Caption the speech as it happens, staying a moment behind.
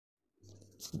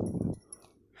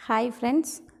Hi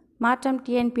friends, மாற்றம்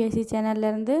TNPSC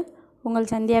சேனல்லேருந்து உங்கள்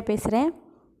சந்தியா பேசுகிறேன்.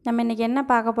 நம்ம இன்றைக்கி என்ன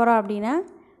பார்க்க போகிறோம் அப்படின்னா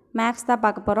மேக்ஸ் தான்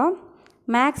பார்க்க போகிறோம்.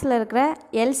 மேக்ஸில் இருக்கிற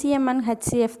LCM and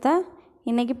HCF தான்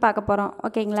இன்றைக்கி பார்க்க போகிறோம்.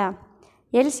 ஓகேங்களா?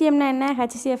 LCMனா என்ன,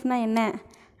 HCFனா என்ன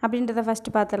அப்படின்றத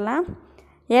ஃபஸ்ட்டு பார்த்துடலாம்.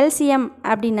 LCM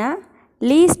அப்படின்னா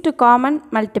least common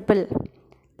multiple.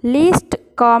 Least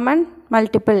common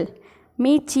multiple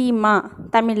மீச்சிமா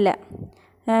தமிழில்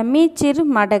மீச்சிறு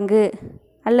மடங்கு,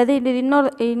 அல்லது இது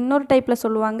இன்னொரு டைப்பில்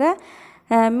சொல்லுவாங்க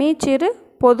மீச்சிறு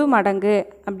பொது மடங்கு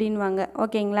அப்படின்வாங்க.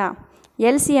 ஓகேங்களா?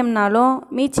 எல்சிஎம்னாலும்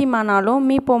மீச்சிமானாலும்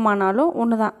மீப்போமானாலும்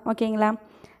ஒன்று தான். ஓகேங்களா?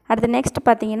 அடுத்து நெக்ஸ்ட்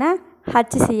பார்த்தீங்கன்னா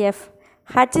ஹச்சிசிஎஃப்.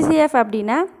 ஹச்சிசிஎஃப்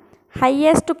அப்படின்னா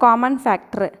highest common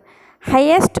factor.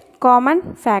 Highest common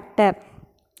factor.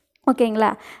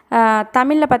 ஓகேங்களா?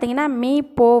 தமிழில் பார்த்தீங்கன்னா மீ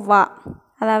போ வா,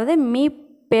 அதாவது மீ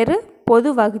பெரு பொது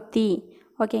வகுத்தி.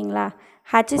 ஓகேங்களா?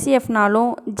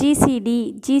 ஹச்சிசிஎஃப்னாலும் ஜிசிடி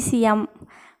ஜிசிஎம்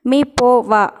மீ போ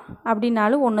வா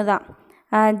அப்படின்னாலும் ஒன்று தான்.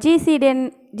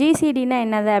 ஜிசிடின்னா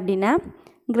என்னது அப்படின்னா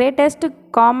greatest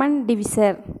common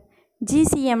divisor.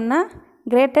 ஜிசிஎம்னா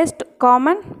greatest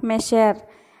common measure.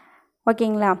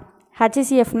 ஓகேங்களா?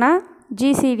 ஹச்சிசிஎஃப்னா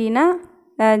ஜிசிடினா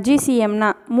ஜிசிஎம்னா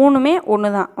மூணுமே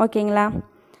ஒன்று தான். ஓகேங்களா?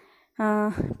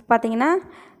 பார்த்தீங்கன்னா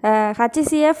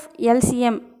ஹச்சிசிஎஃப்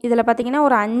எல்சிஎம் இதில் பார்த்திங்கன்னா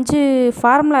ஒரு 5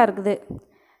 ஃபார்முலா இருக்குது.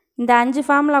 இந்த 5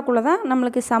 ஃபார்முலாக்குள்ளே தான்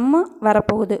நம்மளுக்கு சம்மு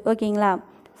வரப்போகுது. ஓகேங்களா?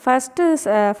 ஃபஸ்ட்டு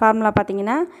ஃபார்முலா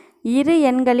பார்த்திங்கன்னா இரு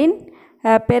எண்களின்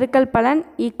பெருக்கல் பலன்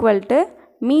ஈக்குவல் டு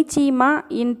மீச்சிமா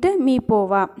இன்ட்டு மீ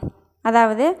போவா.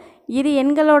 அதாவது இரு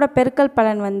எண்களோட பெருக்கல்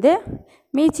பலன் வந்து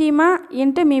மீச்சிமா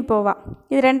இன்ட்டு மீ போவா.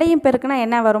 இது ரெண்டையும் பெருக்குனா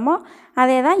என்ன வருமோ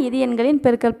அதே தான் இரு எண்களின்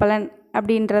பெருக்கல் பலன்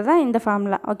அப்படின்றது தான் இந்த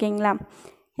ஃபார்முலா. ஓகேங்களா?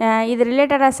 இது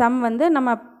ரிலேட்டடாக சம் வந்து நம்ம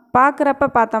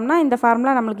பார்க்குறப்ப பார்த்தோம்னா இந்த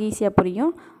ஃபார்முலா நம்மளுக்கு ஈஸியாக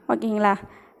புரியும். ஓகேங்களா?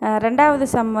 ரெண்டாவது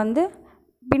சம் வந்து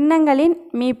பின்னங்களின்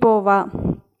மீ போவா.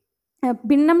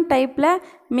 பின்னம் டைப்பில்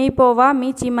மீ போவா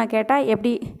மீச்சிமா கேட்டால்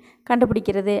எப்படி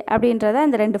கண்டுபிடிக்கிறது அப்படின்றத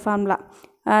இந்த 2 ஃபார்முலா,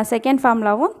 செகண்ட்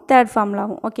ஃபார்முலாவும் தேர்ட்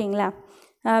ஃபார்முலாவும். ஓகேங்களா?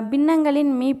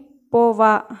 பின்னங்களின் மீ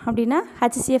போவா அப்படின்னா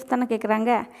ஹச்சிசிஎஃப் தானே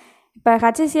கேட்குறாங்க. இப்போ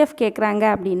ஹச்சிசிஎஃப் கேட்குறாங்க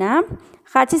அப்படின்னா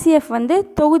ஹச்சிசிஎஃப் வந்து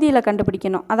தொகுதியில்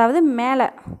கண்டுபிடிக்கணும். அதாவது மேலே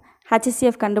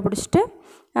ஹச்சிசிஎஃப் கண்டுபிடிச்சிட்டு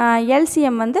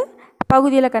எல்சிஎம் வந்து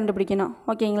பகுதியில் கண்டுபிடிக்கணும்.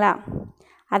 ஓகேங்களா?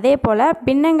 அதே போல்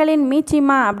பின்னங்களின்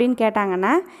மீச்சிமா அப்படின்னு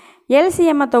கேட்டாங்கன்னா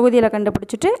எல்சிஎம்மை தொகுதியில்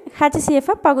கண்டுபிடிச்சிட்டு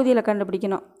ஹச்சிசிஎஃப்பை பகுதியில்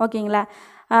கண்டுபிடிக்கணும். ஓகேங்களா?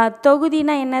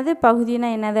 தொகுதினா என்னது, பகுதினா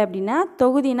என்னது அப்படின்னா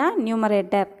தொகுதினா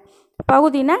நியூமரேட்டர்,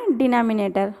 பகுதினா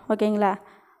டினாமினேட்டர். ஓகேங்களா?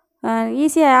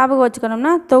 ஈஸியாக ஞாபகம்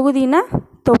வச்சுக்கணும்னா தொகுதினா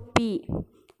தொப்பி,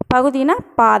 பகுதினா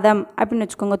பாதம் அப்படின்னு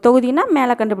வச்சுக்கோங்க. தொகுதினா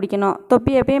மேலே கண்டுபிடிக்கணும்,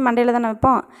 தொப்பி எப்பயும் மண்டையில் தானே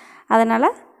வைப்போம், அதனால்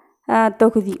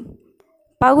தொகுதி.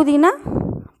 பகுதினா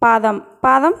பாதம்,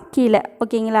 பாதம் கீழே.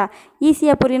 ஓகேங்களா?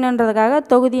 ஈஸியாக புரியணுன்றதுக்காக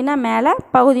தொகுதினா மேலே,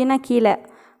 பகுதினா கீழே.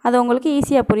 அது உங்களுக்கு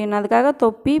ஈஸியாக புரியணும், அதுக்காக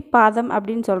தொப்பி பாதம்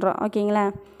அப்படின்னு சொல்கிறோம். ஓகேங்களா?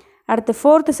 அடுத்து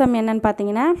 4th சம் என்னன்னு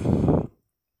பார்த்தீங்கன்னா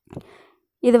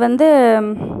இது வந்து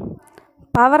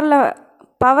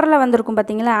பவரில் வந்திருக்கும்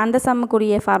பார்த்தீங்களா, அந்த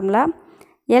சம்முக்குரிய ஃபார்முலா.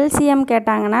 எல்சிஎம்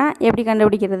கேட்டாங்கன்னா எப்படி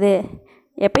கண்டுபிடிக்கிறது,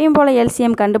 எப்பயும் போல்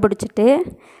எல்சிஎம் கண்டுபிடிச்சிட்டு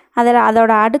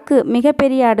அதோட அடுக்கு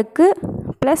மிகப்பெரிய அடுக்கு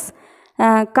ப்ளஸ்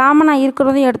காமனாக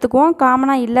இருக்கிறதையும் எடுத்துக்குவோம்,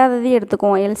 காமனாக இல்லாததையும்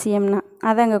எடுத்துக்குவோம். எல்சிஎம்னா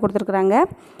அதை அங்கே கொடுத்துருக்குறாங்க.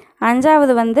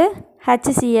 5வது வந்து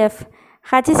ஹச்சிசிஎஃப்.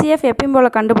 ஹச்சிசிஎஃப் எப்பயும்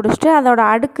போல் கண்டுபிடிச்சிட்டு அதோட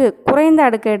அடுக்கு குறைந்த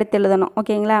அடுக்கை எடுத்து எழுதணும்.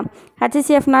 ஓகேங்களா?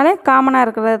 ஹச்சிசிஎஃப்னாலே காமனாக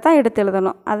இருக்கிறத தான் எடுத்து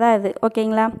எழுதணும், அதான் இது.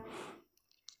 ஓகேங்களா?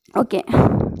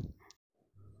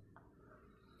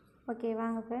 ஓகே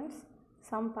வாங்க ஃப்ரெண்ட்ஸ்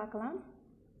சம் பார்க்கலாம்.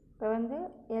 இப்போ வந்து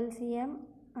எல்சிஎம்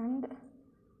அண்ட்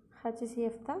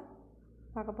ஹச்சிசிஎஃப் தான்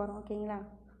பார்க்க போகிறோம். ஓகேங்களா?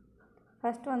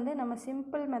 ஃபஸ்ட்டு வந்து நம்ம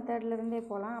சிம்பிள் மெத்தட்லேருந்தே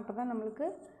போகலாம், அப்போ தான் நம்மளுக்கு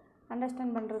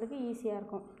அண்டர்ஸ்டாண்ட் பண்ணுறதுக்கு ஈஸியாக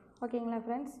இருக்கும். ஓகேங்களா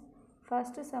ஃப்ரெண்ட்ஸ்?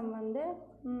 ஃபஸ்ட்டு சம் வந்து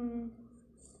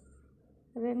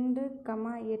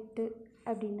 2,8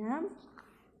 அப்படின்னா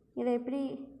இதை எப்படி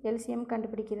எல்சிஎம்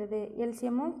கண்டுபிடிக்கிறது,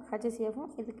 எல்சிஎம்மும்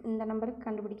ஹச்சிசிஎஃப்பும் இதுக்கு இந்த நம்பருக்கு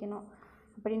கண்டுபிடிக்கணும்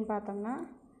அப்படின்னு பார்த்தோம்னா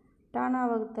டானா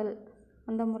வகுத்தல்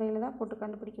அந்த முறையில் தான் போட்டு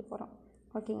கண்டுபிடிக்க போகிறோம்.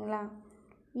 ஓகேங்களா?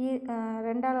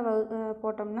 2ஆல்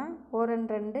போட்டோம்னா 1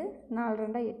 2 4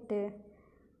 2 8.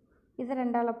 இதை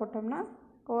 2ஆல் போட்டோம்னா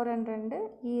 1 2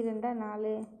 2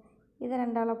 4. இதை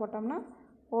 2ஆல் போட்டோம்னா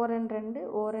 1 2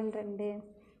 1 2.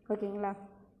 ஓகேங்களா?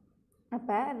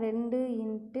 அப்போ 2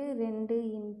 × 2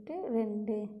 ×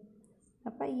 2,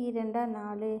 அப்போ 2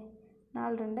 4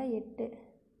 4 2 8.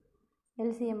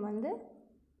 எல்சிஎம் வந்து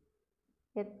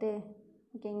 8.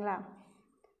 ஓகேங்களா?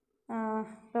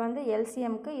 இப்போ வந்து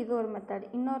எல்சிஎம்க்கு இது ஒரு மெத்தட்.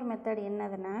 இன்னொரு மெத்தட்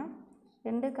என்னதுன்னா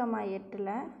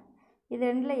 2,8ல் இது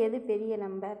 2ல் எது பெரிய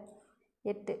நம்பர்,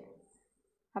 8.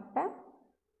 அப்போ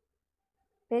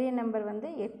பெரிய நம்பர் வந்து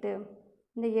 8.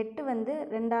 இந்த 8 வந்து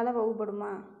 2ஆல்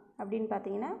வகுப்படுமா அப்படின்னு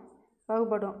பார்த்தீங்கன்னா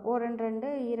வகுப்படும். ஓ 2 2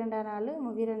 2 4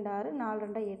 3 2 6 4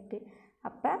 2 8.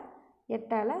 அப்போ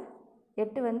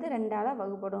 8 வந்து 2ஆல்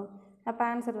வகுப்படும். அப்போ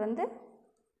ஆன்சர் வந்து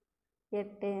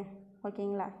 8.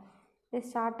 ஓகேங்களா? இது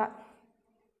ஷார்ட்டாக.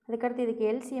 அதுக்கடுத்து இதுக்கு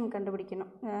எல்சிஎம்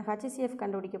கண்டுபிடிக்கணும். ஹச்சிசிஎஃப்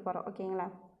கண்டுபிடிக்க போகிறோம். ஓகேங்களா?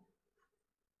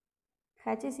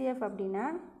 ஹச்சிசிஎஃப் அப்படின்னா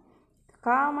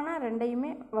காமனாக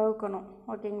ரெண்டையுமே வகுக்கணும்.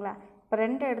 ஓகேங்களா? இப்போ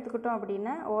 2 எடுத்துக்கிட்டோம்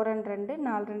அப்படின்னா ஓ 2 2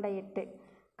 4 2 8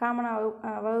 காமனாக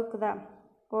வகுக்குதா?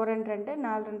 ஓ 2 2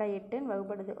 4 2 8ன்னு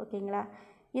வகுப்படுது. ஓகேங்களா?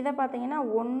 இதை பார்த்தீங்கன்னா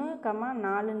 1,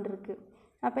 4ன்னு இருக்குது.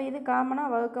 அப்போ இது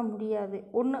காமனாக வகுக்க முடியாது.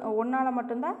 ஒன்றால்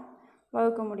மட்டும்தான்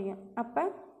வகுக்க முடியும். அப்போ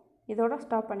இதோட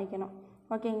ஸ்டாப் பண்ணிக்கணும்.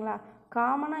 ஓகேங்களா?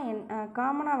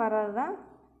 காமனாக வர்றது தான்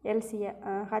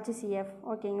ஹச்சிசிஎஃப்.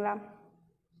 ஓகேங்களா?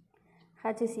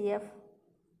 ஹச்சிசிஎஃப்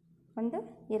வந்து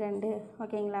 2.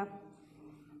 ஓகேங்களா?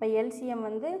 இப்போ எல்சிஎம்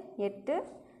வந்து 8,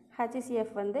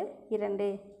 ஹச்சிசிஎஃப் வந்து 2.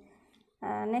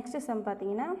 நெக்ஸ்ட்டு சம்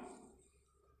பார்த்தீங்கன்னா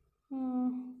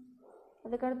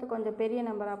அதுக்கடுத்து கொஞ்சம் பெரிய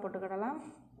நம்பராக போட்டுக்கிடலாம்.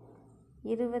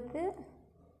 20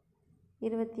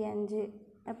 25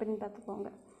 அப்படின்னு பார்த்துக்கோங்க.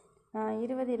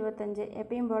 20 25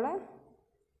 எப்பயும் போல்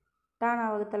டானா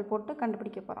வகுத்தல் போட்டு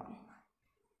கண்டுபிடிக்க போகிறோம்.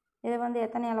 இதை வந்து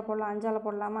எத்தனையால் போடலாம்? 5ஆல்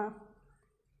போடலாமா?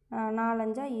 4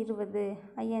 5 20,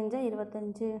 5 5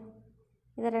 25.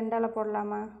 இதை 2ஆல்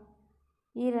போடலாமா?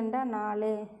 2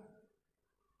 4,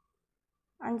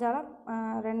 5ஆல்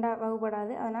 2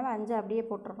 வகுப்படாது. அதனால் 5 அப்படியே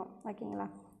போட்டுடணும். ஓகேங்களா?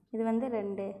 இது வந்து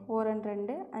 2 ஓ 2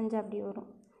 2 5 அப்படி வரும்.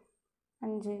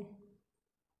 5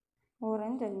 ஓ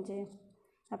 2 5.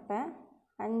 அப்போ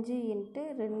 5 ×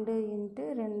 2 ×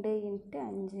 2 ×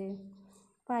 5.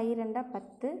 இப்போ 2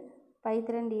 10, 2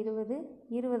 20,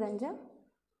 25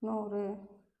 100.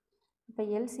 இப்போ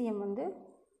எல்சிஎம் வந்து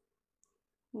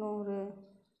 100.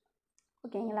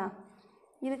 ஓகேங்களா?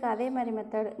 இதுக்கு அதே மாதிரி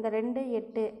மெத்தட் இந்த 2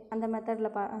 8 அந்த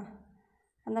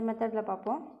மெத்தடில்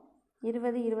பார்ப்போம்.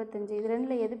 20 25 இது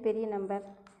ரெண்டில் எது பெரிய நம்பர்?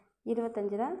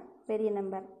 25 தான் பெரிய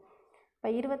நம்பர். இப்போ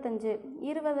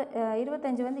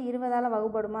 25 வந்து 20ஆல்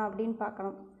வகுப்படுமா அப்படின்னு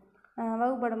பார்க்கணும்.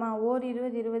 வகுப்படுமா? ஓர்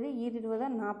 20 20 ஈர் 20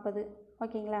 40.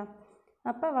 ஓகேங்களா?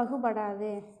 அப்போ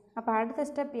வகுப்படாது. அப்போ அடுத்த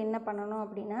ஸ்டெப் என்ன பண்ணணும்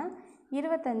அப்படின்னா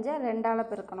 25 2ஆல்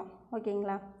பெருக்கணும்.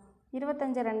 ஓகேங்களா?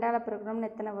 25 2ஆல் பெருக்கணும்னு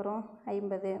எத்தனை வரும்?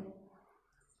 50.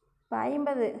 இப்போ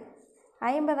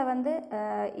 50 வந்து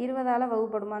 20ஆல்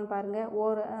வகுப்படுமான்னு பாருங்கள்.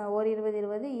 ஓர் 20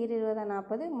 20 ஈர் 20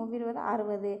 40 3 20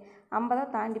 60. 50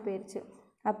 தாண்டி போயிடுச்சு.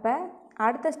 அப்போ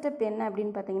அடுத்த ஸ்டெப் என்ன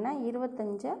அப்படின்னு பார்த்தீங்கன்னா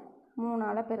 25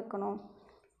 3ஆல் பெருக்கணும்.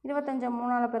 25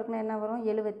 3ஆல் பெருக்கணும் என்ன வரும்?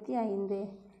 75.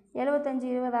 75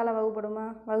 20ஆல் வகுப்படுமா?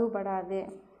 வகுப்படாது.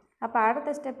 அப்போ அடுத்த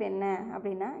ஸ்டெப் என்ன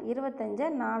அப்படின்னா 25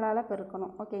 4ஆல்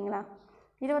பெருக்கணும். ஓகேங்களா?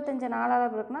 25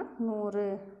 4ஆல் பெருக்கினா 100.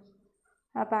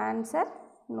 அப்போ ஆன்சர்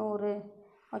 100.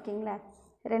 ஓகேங்களா?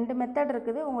 2 மெத்தட்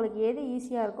இருக்குது. உங்களுக்கு எது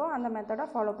ஈஸியாக இருக்கோ அந்த மெத்தடை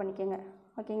ஃபாலோ பண்ணிக்கோங்க.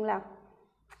 ஓகேங்களா?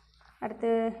 அடுத்து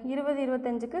 20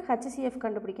 25க்கு ஹச்சிசிஎஃப்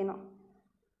கண்டுபிடிக்கணும்.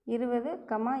 20,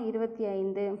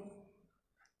 25.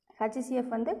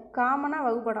 ஹச்சிசிஎஃப் வந்து காமனாக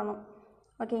வகுப்படணும்.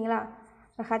 ஓகேங்களா?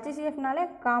 ஹச்சிசிஎஃப்னாலே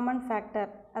காமன்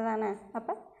ஃபேக்டர் அதானே?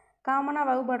 அப்போ காமனாக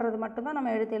வகுப்படுறது மட்டும்தான்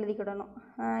நம்ம எடுத்து எழுதிக்கிடணும்.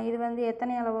 இது வந்து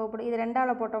எத்தனையால் வகுப்படும்? இது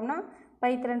 2ஆல் போட்டோம்னா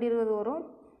 2 20 வரும்.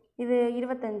 இது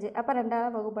 25. அப்போ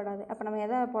 2ஆல் வகுப்படாது. அப்போ நம்ம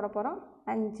எதை போட போகிறோம்?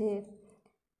 5.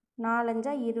 4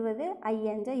 5 20,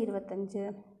 5 25.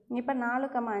 இப்போ 4,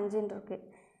 5ன்னு இருக்குது.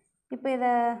 இப்போ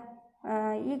இதை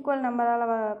ஈக்குவல் நம்பரால்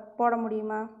போட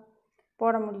முடியுமா?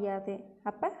 போட முடியாது.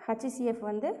 அப்போ ஹச்சிசிஎஃப்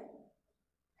வந்து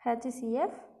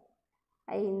ஹச்சிசிஎஃப்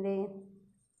 5.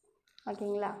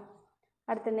 ஓகேங்களா?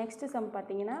 அடுத்து நெக்ஸ்ட்டு சம்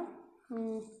பார்த்தீங்கன்னா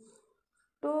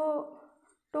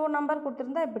 2 நம்பர்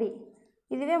கொடுத்துருந்தா இப்படி,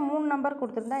 இதுவே 3 நம்பர்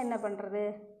கொடுத்துருந்தா என்ன பண்ணுறது?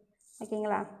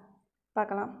 ஓகேங்களா?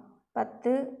 பார்க்கலாம்.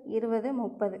 10 20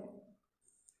 30.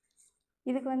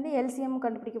 இதுக்கு வந்து எல்சிஎம்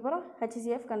கண்டுபிடிக்க போகிறோம்,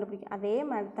 ஹச்சிசிஎஃப் கண்டுபிடிக்கும். அதே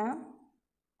மாதிரி தான்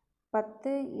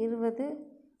 10 20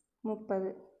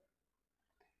 30.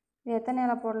 இது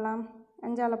எத்தனையால் போடலாம்?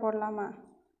 5ஆல் போடலாமா?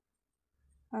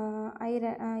 ஈர்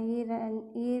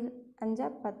 5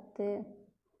 10,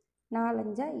 4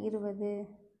 5 20,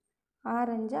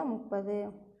 6 5 30.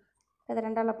 இதை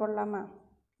 2ஆல் போடலாமா?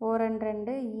 ஓ 2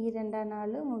 2 ஈர் 2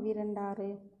 4 3 2 6.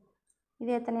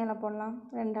 இது எத்தனையால் போடலாம்?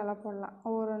 2ஆல் போடலாம்.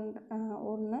 ஓ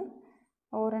 1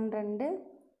 ஓ 2 2.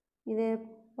 இது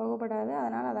வகுப்படாது,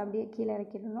 அதனால் அதை அப்படியே கீழே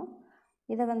இறக்கிடணும்.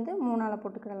 இதை வந்து 3ஆல்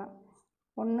போட்டுக்கிடலாம்.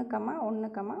 1 1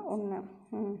 1.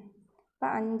 இப்போ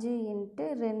 5 ×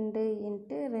 2 ×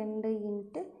 2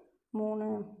 × 3.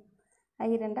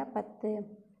 2 10,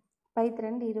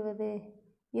 2 20,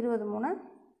 23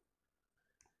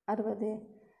 60.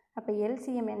 அப்போ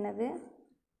எல்சிஎம் என்னது?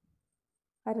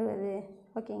 60.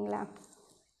 ஓகேங்களா?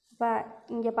 இப்போ இப்போ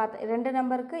இங்கே பார்த்த 2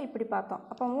 நம்பருக்கு இப்படி பார்த்தோம்.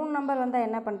 அப்போ 3 நம்பர் வந்தால்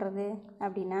என்ன பண்ணுறது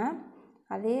அப்படின்னா,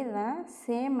 அதே தான்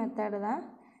சேம் மெத்தடு தான்.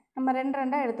 நம்ம 2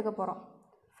 2 எடுத்துக்க போகிறோம்.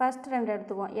 ஃபஸ்ட்டு 2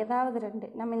 எடுத்துக்குவோம், ஏதாவது 2.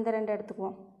 நம்ம இந்த 2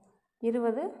 எடுத்துக்குவோம்,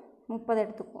 20 30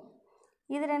 எடுத்துக்குவோம்.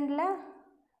 இது 2ல்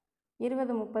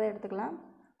 20 30 எடுத்துக்கலாம்.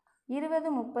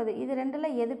 20 30 இது 2ல்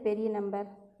எது பெரிய நம்பர்?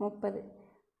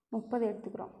 30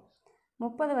 எடுத்துக்கிறோம்.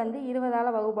 30 வந்து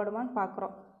 20ஆல் வகுப்படுமான்னு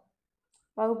பார்க்குறோம்.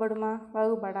 வகுப்படுமா?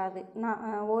 வகுப்படாது.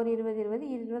 ஒரு 20 20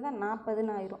 20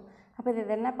 40ன்னு ஆயிரும். அப்போ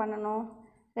இது என்ன பண்ணணும்?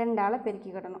 2ஆல்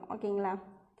பெருக்கிக்கிடணும். ஓகேங்களா?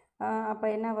 அப்போ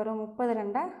என்ன வரும்? 30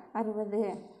 2 60.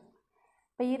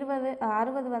 இப்போ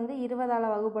 60 வந்து 20ஆல்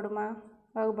வகுப்படுமா?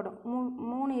 வகுப்படும்.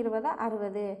 3 20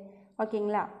 60.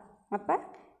 ஓகேங்களா? அப்போ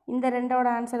இந்த 2ஓட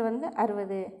ஆன்சர் வந்து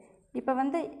 60. இப்போ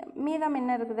வந்து மீதம்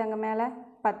என்ன இருக்குது அங்கே மேலே?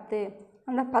 10.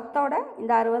 அந்த 10ஓட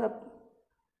இந்த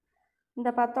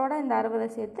 60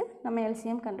 சேர்த்து நம்ம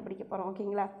எல்சிஎம் கண்டுபிடிக்க போகிறோம்.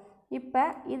 ஓகேங்களா? இப்போ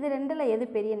இது 2ல் எது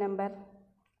பெரிய நம்பர்?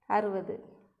 60.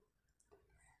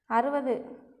 60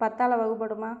 10ஆல்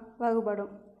வகுப்படுமா?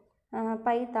 வகுப்படும்.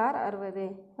 பைத்தார் 60.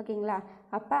 ஓகேங்களா?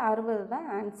 அப்போ 60 தான்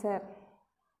ஆன்சர்.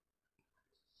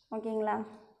 ஓகேங்களா?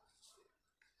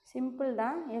 சிம்பிள்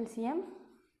தான் எல்சிஎம்.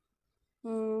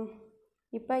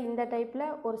 இப்போ இந்த டைப்பில்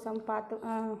ஒரு சம் பார்த்து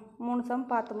 3 சம்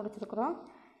பார்த்து முடிச்சிருக்கிறோம்.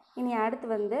 இனி அடுத்து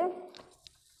வந்து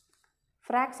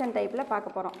ஃப்ராக்ஷன் டைப்பில்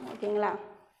பார்க்க போகிறோம். ஓகேங்களா?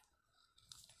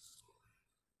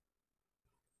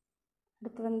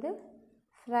 அடுத்து வந்து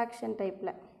ஃப்ராக்ஷன்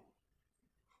டைப்பில்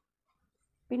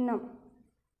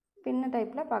பின்ன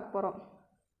டைப்பில் பார்க்க போகிறோம்.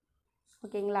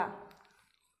 ஓகேங்களா?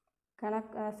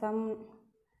 சம்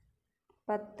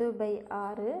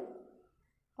 10/6,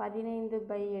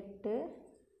 15/8,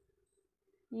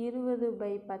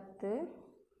 20/10.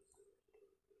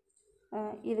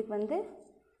 இதுக்கு வந்து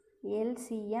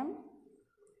எல்சிஎம்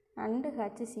அண்டு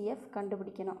ஹச்சிஎஃப்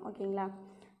கண்டுபிடிக்கணும். ஓகேங்களா?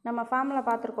 நம்ம ஃபார்முலா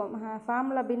பார்த்துருக்கோம்.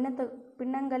 ஃபார்முலா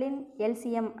பின்னங்களின்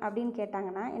எல்சிஎம் அப்படின்னு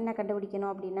கேட்டாங்கன்னா என்ன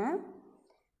கண்டுபிடிக்கணும் அப்படின்னா,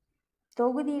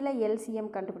 தொகுதியில் எல்சிஎம்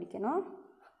கண்டுபிடிக்கணும்,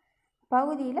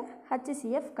 பகுதியில்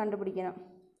ஹச்சிஎஃப் கண்டுபிடிக்கணும்.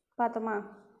 பார்த்தோமா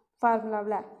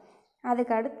ஃபார்முலாவில்?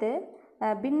 அதுக்கு அடுத்து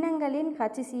பின்னங்களின்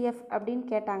ஹச்சிஎஃப் அப்படின்னு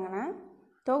கேட்டாங்கன்னா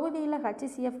தொகுதியில்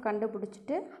ஹச்சிஎஃப்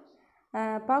கண்டுபிடிச்சிட்டு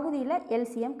பகுதியில்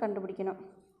எல்சிஎம் கண்டுபிடிக்கணும்.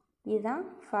 இதுதான்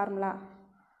ஃபார்முலா.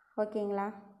 ஓகேங்களா?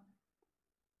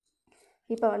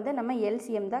 இப்போ வந்து நம்ம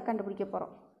எல்சிஎம் தான் கண்டுபிடிக்க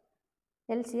போகிறோம்.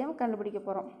 எல்சிஎம் கண்டுபிடிக்க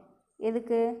போகிறோம்.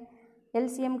 எதுக்கு?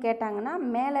 எல்சிஎம் கேட்டாங்கன்னா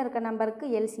மேலே இருக்க நம்பருக்கு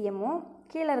எல்சிஎம்மும்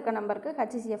கீழே இருக்க நம்பருக்கு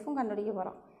ஹச்சிஎஃப்பும் கண்டுபிடிக்க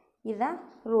போகிறோம். இதுதான்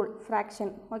ரூல்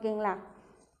ஃப்ராக்ஷன். ஓகேங்களா?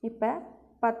 இப்போ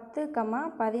 10,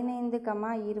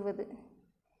 15, 20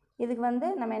 இதுக்கு வந்து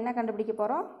நம்ம என்ன கண்டுபிடிக்க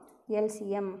போகிறோம்?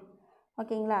 எல்சிஎம்.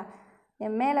 ஓகேங்களா?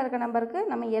 மேலே இருக்க நம்பருக்கு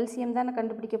நம்ம எல்சிஎம் தானே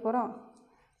கண்டுபிடிக்க போகிறோம்.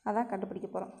 அதான் கண்டுபிடிக்க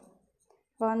போகிறோம்.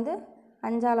 இப்போ வந்து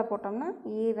 5ஆல் போட்டோம்னா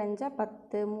 2 5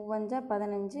 3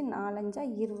 15 4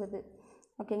 20.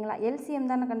 ஓகேங்களா? எல்சிஎம்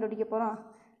தானே கண்டுபிடிக்க போகிறோம்.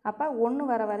 அப்போ 1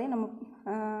 வர வரையும் நம்ம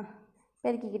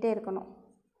பெருக்கிக்கிட்டே இருக்கணும்.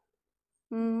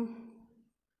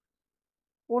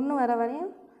 1 வர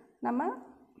வரையும் நம்ம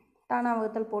தானா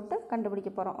வகுத்தல் போட்டு கண்டுபிடிக்க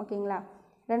போகிறோம். ஓகேங்களா?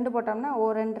 2 போட்டோம்னா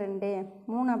 1 2 2,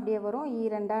 3 அப்படியே வரும்,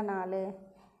 2 4.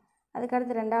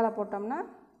 அதுக்கடுத்து 2ஆல் போட்டோம்னா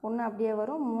 1 அப்படியே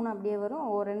வரும், 3 அப்படியே வரும்,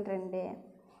 1 2 2.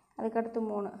 அதுக்கடுத்து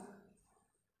 3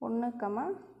 1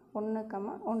 1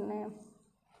 1.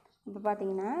 இப்போ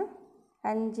பார்த்தீங்கன்னா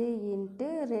 5 ×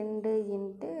 2 ×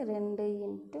 2 ×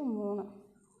 3.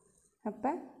 அப்போ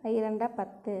 2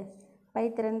 10,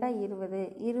 2 20,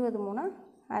 23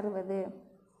 60.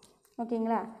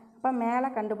 ஓகேங்களா? அப்போ மேலே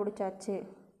கண்டுபிடிச்சாச்சு,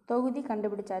 தொகுதி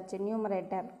கண்டுபிடிச்சாச்சு,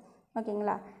 நியூமரேட்டர்.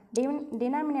 ஓகேங்களா?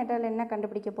 டினாமினேட்டரில் என்ன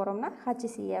கண்டுபிடிக்க போகிறோம்னா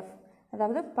ஹச்சிஎஃப்,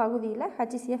 அதாவது பகுதியில்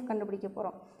ஹச்சிஎஃப் கண்டுபிடிக்க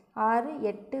போகிறோம். 6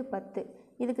 8 10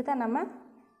 இதுக்கு தான் நம்ம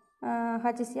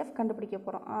ஹச்சிஎஃப் கண்டுபிடிக்க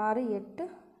போகிறோம். 6 8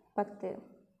 10.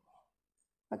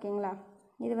 ஓகேங்களா?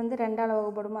 இது வந்து 2ஆல்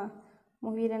வகுப்படுமா?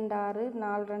 3 2 6,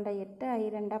 4 2 8, 5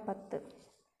 2 10.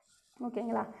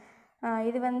 ஓகேங்களா?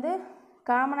 இது வந்து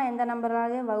காமனாக எந்த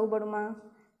நம்பராலையும் வகுப்படுமா?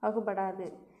 வகுப்படாது.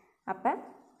 அப்போ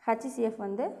ஹச்சிஎஃப்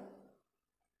வந்து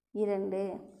 2.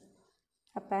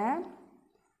 அப்போ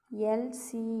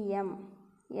எல்சிஎம்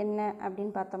என்ன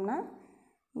அப்படின்னு பார்த்தோம்னா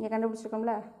இங்கே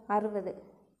கண்டுபிடிச்சிருக்கோம்ல 60.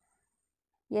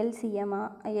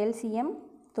 எல்சிஎம்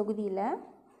தொகுதியில்,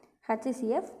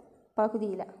 ஹச்சிஎஃப்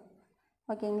பகுதியில்.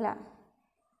 ஓகேங்களா?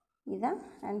 இதுதான்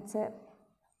ஆன்சர்.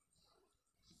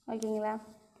 ஓகேங்களா?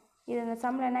 இது இந்த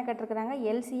சம்மில் என்ன கேட்டிருக்கிறாங்க?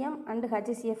 எல்சிஎம் அண்டு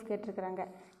ஹச்சிஎஃப் கேட்டிருக்கிறாங்க.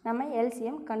 நம்ம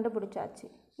எல்சிஎம் கண்டுபிடிச்சாச்சு.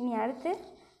 இனி அடுத்து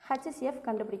ஹச்சிஎஃப்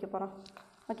கண்டுபிடிக்க போகிறோம்.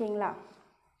 ஓகேங்களா?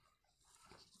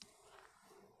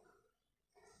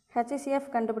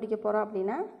 ஹச்சிஎஃப் கண்டுபிடிக்க போகிறோம்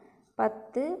அப்படின்னா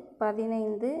 10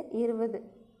 15 20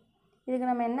 இதுக்கு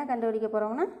நம்ம என்ன கண்டுபிடிக்க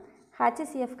போகிறோம்னா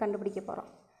HCF கண்டுபிடிக்க போகிறோம்.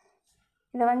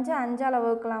 இதை வந்து 5ஆல்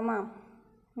வகுக்கலாமா?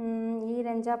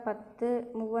 2 10,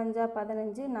 3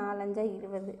 15, 4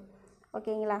 20.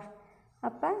 ஓகேங்களா?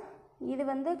 அப்போ இது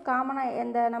வந்து காமனாக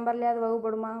எந்த நம்பர்லையாவது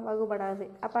வகுப்படுமா? வகுப்படாது.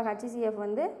 அப்போ HCF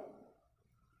வந்து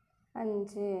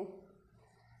 5.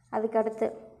 அதுக்கடுத்து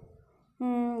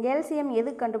LCM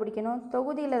எதுக்கு கண்டுபிடிக்கணும்?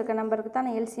 தொகுதியில் இருக்க நம்பருக்கு தான்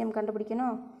LCM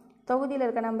கண்டுபிடிக்கணும். தொகுதியில்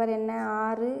இருக்க நம்பர் என்ன?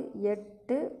 6,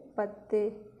 8, 10.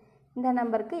 இந்த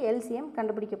நம்பருக்கு LCM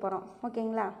கண்டுபிடிக்க போகிறோம்.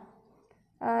 ஓகேங்களா?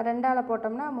 2ஆல்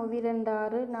போட்டோம்னா 3 2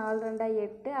 6, 4 2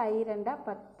 8, 5 2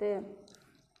 10.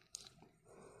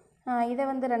 இதை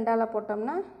வந்து 2ஆல்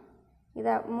போட்டோம்னா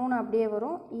இதை 3 அப்படியே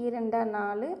வரும். 2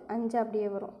 4, 5 அப்படியே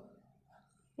வரும்.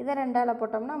 இதை 2ஆல்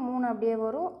போட்டோம்னா 3 அப்படியே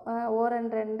வரும்.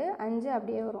 1 2 5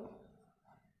 அப்படியே வரும்.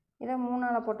 இதை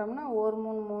 3ஆல் போட்டோம்னா 1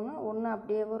 3 3, 1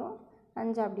 அப்படியே வரும்,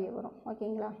 5 அப்படியே வரும்.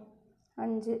 ஓகேங்களா?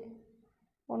 5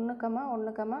 1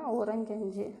 1 1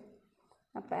 5.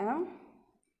 அப்போ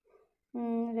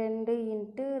 2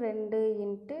 இன்ட்டு 2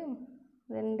 இன்ட்டு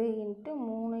 2 இன்ட்டு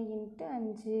 3 இன்ட்டு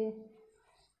 5.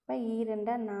 இப்போ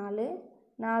 2 4,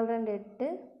 4 2 8,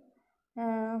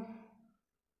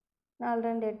 4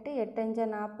 2 8, 8 5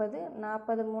 40,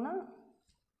 40 3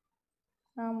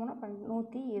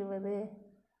 120.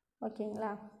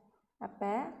 ஓகேங்களா? அப்போ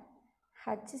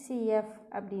HCF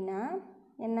அப்படின்னா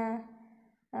என்ன?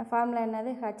 ஃபார்முலா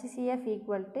என்னது? HCF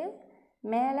ஈக்குவல் டு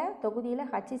மேலே தொகுதியில்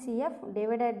HCF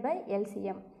டிவைடட் பை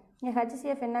LCM. இங்கே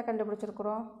HCF என்ன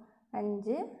கண்டுபிடிச்சிருக்கிறோம்?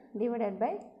 5 டிவைடட்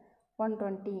பை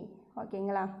 120.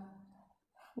 ஓகேங்களா?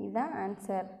 இதுதான்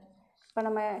ஆன்சர். இப்போ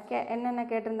நம்ம என்னென்ன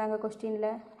கேட்டிருந்தாங்க கொஸ்டினில்?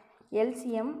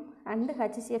 LCM and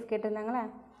HCF கேட்டிருந்தாங்களா?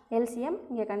 LCM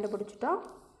இங்கே கண்டுபிடிச்சிட்டோம்.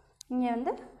 இங்கே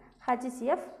வந்து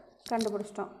HCF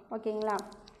கண்டுபிடிச்சிட்டோம். ஓகேங்களா?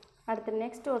 அடுத்து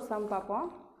நெக்ஸ்ட் ஒரு சம் பார்ப்போம்.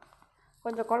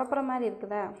 கொஞ்சம் குழப்புற மாதிரி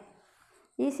இருக்குதா?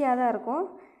 ஈஸியாக தான் இருக்கும்.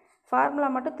 ஃபார்முலா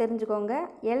மட்டும் தெரிஞ்சுக்கோங்க.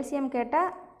 LCM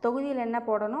கேட்டால் தொகுதியில் என்ன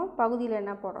போடணும், பகுதியில்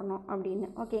என்ன போடணும் அப்படின்னு.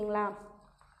 ஓகேங்களா?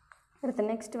 அடுத்து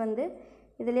நெக்ஸ்ட் வந்து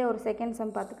இதிலே ஒரு செகண்ட்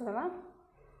சம் பார்த்துக்கலாம்.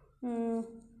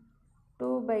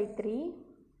 2/3,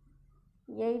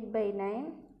 8/9,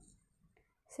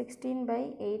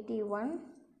 16/81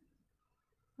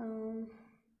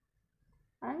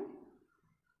 and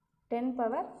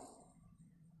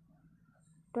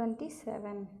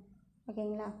 10^27.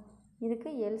 ஓகேங்களா? இதுக்கு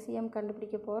LCM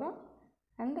கண்டுபிடிக்க போகிறோம்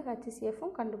அண்டு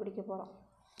HCFும் கண்டுபிடிக்க போகிறோம்.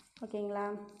 ஓகேங்களா?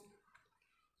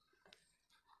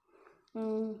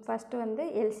 ஃபஸ்ட்டு வந்து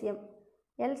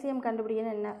LCM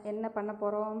கண்டுபிடிக்கணும். என்ன பண்ண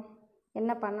போகிறோம்?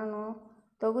 என்ன பண்ணணும்?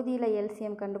 தொகுதியில்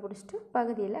LCM கண்டுபிடிச்சிட்டு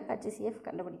பகுதியில் HCF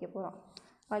கண்டுபிடிக்க போகிறோம்.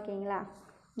 ஓகேங்களா?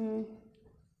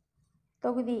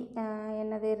 தொகுதி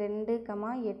என்னது? 2,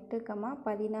 8,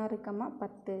 16,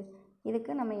 10.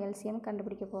 இதுக்கு நம்ம LCM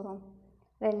கண்டுபிடிக்க போகிறோம்.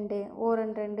 2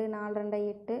 1 2 4 2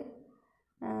 8,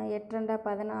 8 2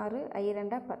 16, 5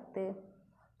 2 10.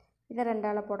 இதை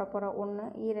 2ஆல் போட போகிறோம். 1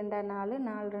 2 4,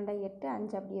 4 2 8,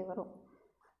 5 அப்படியே வரும்.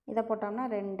 இதை போட்டோம்னா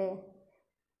 2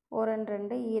 1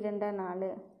 2 2 4.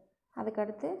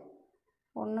 அதுக்கடுத்து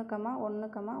 1 1 1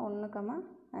 1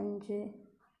 5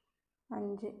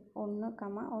 5 1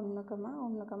 1 1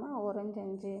 1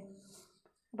 5.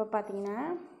 இப்போ பார்த்தீங்கன்னா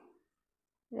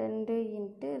 2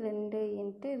 இன்ட்டு 2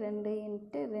 இன்ட்டு 2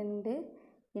 இன்ட்டு 2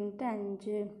 இன்ட்டு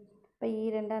 5. இப்போ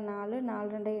 2 4,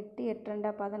 4 2 8, 8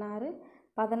 2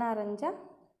 16,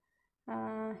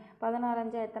 16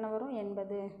 5 எத்தனை வரும்?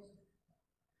 80.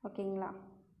 ஓகேங்களா?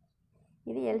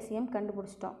 இது LCM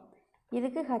கண்டுபிடிச்சிட்டோம்.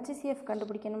 இதுக்கு HCF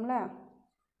கண்டுபிடிக்கணும்ல.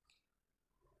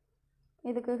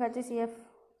 இதுக்கு HCF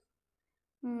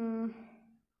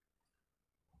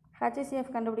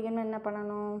கண்டுபிடிக்கணும்னு என்ன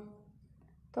பண்ணணும்?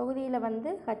 தொகுதியில் வந்து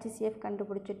HCF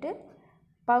கண்டுபிடிச்சிட்டு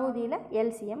பகுதியில்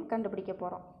LCM கண்டுபிடிக்க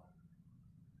போகிறோம்.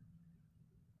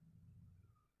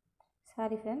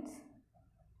 Sorry friends.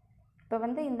 இப்போ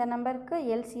வந்து இந்த நம்பருக்கு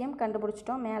LCM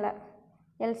கண்டுபிடிச்சிட்டோம். மேலே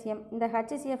LCM இந்த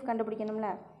HCF கண்டுபிடிக்கணும்ல.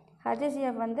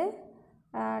 HCF வந்து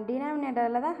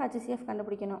டினாமினேட்டரில் தான் HCF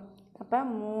கண்டுபிடிக்கணும். அப்போ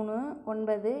 3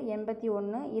 9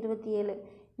 81 27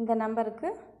 இந்த நம்பருக்கு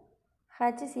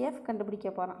HCF கண்டுபிடிக்க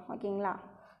போகிறோம். ஓகேங்களா?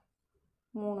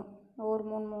 3 1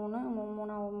 3 3 3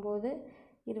 9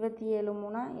 27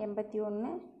 3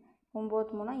 81 9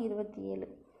 3 27.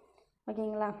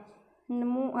 ஓகேங்களா? இந்த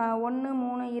 1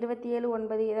 3 27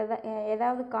 9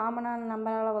 ஏதாவது காமனான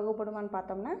நம்பரால் வகுப்படுமான்னு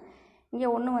பார்த்தோம்னா இங்கே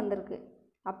 1 வந்திருக்கு.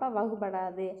 அப்போ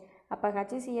வகுப்படாது. அப்போ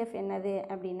HCF என்னது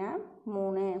அப்படின்னா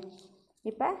 3.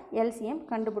 இப்போ LCM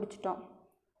கண்டுபிடிச்சிட்டோம்.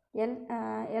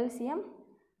 LCM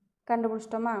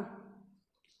கண்டுபிடிச்சிட்டோமா?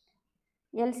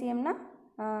 LCMனா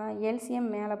LCM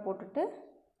மேலே போட்டுட்டு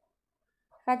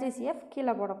HCF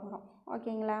கீழே போட போகிறோம்.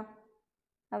 ஓகேங்களா?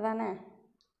 அதானே?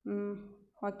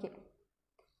 ஓகே.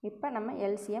 இப்போ நம்ம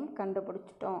எல்சிஎம்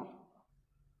கண்டுபிடிச்சிட்டோம்.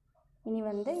 இனி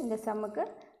வந்து இந்த சம்முக்கு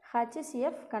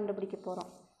HCF கண்டுபிடிக்க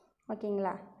போகிறோம்.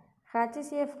 ஓகேங்களா?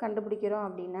 HCF கண்டுபிடிக்கிறோம்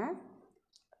அப்படின்னா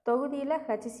தொகுதியில்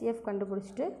HCF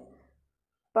கண்டுபிடிச்சிட்டு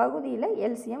பகுதியில்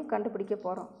LCM கண்டுபிடிக்க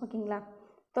போகிறோம். ஓகேங்களா?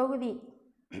 தொகுதி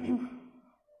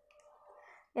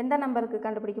எந்த நம்பருக்கு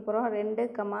கண்டுபிடிக்க போகிறோம்? 2,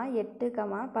 8,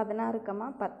 16,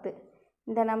 10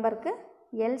 இந்த நம்பருக்கு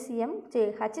LCM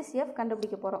HCF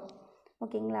கண்டுபிடிக்க போகிறோம்.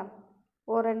 ஓகேங்களா?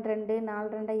 1 2 4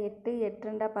 2 8 8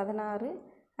 2 16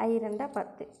 I 2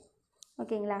 10.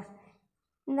 ஓகேங்களா?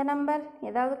 இந்த நம்பர்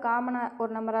ஏதாவது காமனாக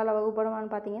ஒரு நம்பரால்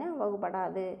வகுப்படுவான்னு பார்த்தீங்கன்னா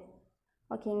வகுப்படாது.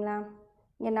 ஓகேங்களா?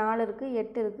 இங்கே 4 இருக்குது,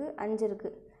 8 இருக்குது, 5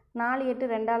 இருக்குது. 4 8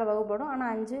 2ஆல் வகுப்படும்,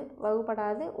 ஆனால் 5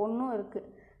 வகுப்படாது, 1 இருக்குது.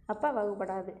 அப்போ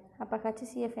வகுப்படாது. அப்போ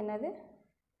HCF என்னது?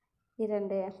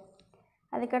 2.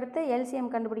 அதுக்கடுத்து LCM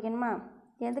கண்டுபிடிக்கணுமா?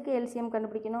 எதுக்கு LCM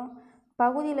கண்டுபிடிக்கணும்?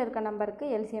 பகுதியில் இருக்க நம்பருக்கு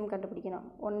LCM கண்டுபிடிக்கணும்.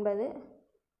 9,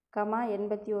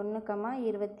 81,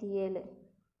 27.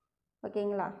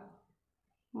 ஓகேங்களா?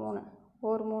 3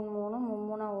 1 3 3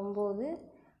 3 9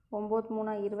 9 3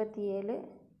 27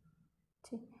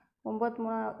 9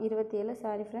 3 27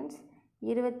 சாரி ஃப்ரெண்ட்ஸ்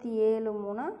 27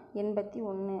 3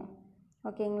 81.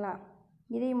 ஓகேங்களா?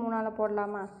 இதையும் 3ஆல்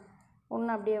போடலாமா? 1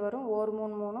 அப்படியே வரும். 1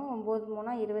 3 3 9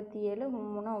 3 27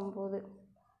 3 9.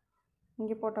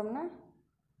 இங்கே போட்டோம்னா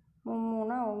 3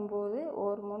 9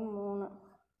 1 3 3.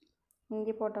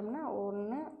 இங்கே போட்டோம்னா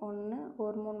 1 1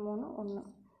 1 3 3 1.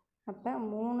 அப்போ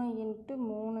 3 × 3 ×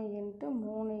 3 ×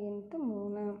 3 3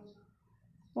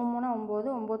 9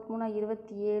 9 3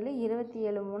 27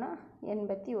 27 3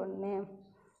 81.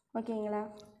 ஓகேங்களா?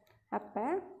 அப்போ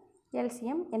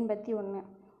LCM 81.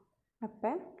 அப்போ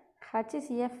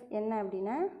HCF என்ன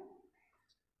அப்படின்னா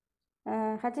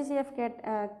HCF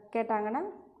கேட்டாங்கன்னா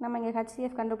நம்ம இங்கே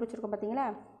HCF கண்டுபிடிச்சிருக்கோம் பார்த்தீங்களா?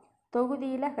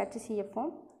 தொகுதியில்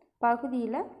HCFும்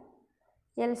பகுதியில்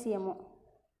LCMும்.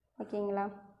 ஓகேங்களா?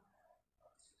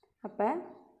 அப்போ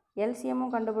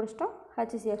LCMும் கண்டுபிடிச்சிட்டோம்,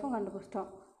 HCFும் கண்டுபிடிச்சிட்டோம்.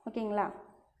 ஓகேங்களா?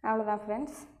 அவ்வளோதான்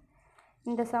ஃப்ரெண்ட்ஸ்.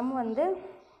 இந்த சம் வந்து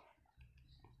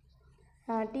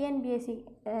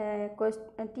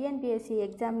டிஎன்பிஎஸ்சி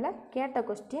எக்ஸாமில் கேட்ட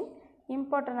கொஸ்டின்,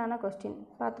 இம்பார்ட்டண்டான கொஸ்டின்.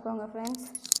 பார்த்துக்கோங்க ஃப்ரெண்ட்ஸ்.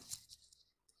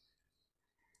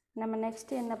 நம்ம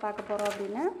நெக்ஸ்ட்டு என்ன பார்க்க போகிறோம்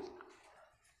அப்படின்னா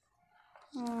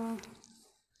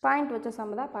பாயிண்ட் வச்ச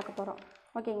சம் தான் பார்க்க போகிறோம்.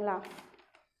 ஓகேங்களா?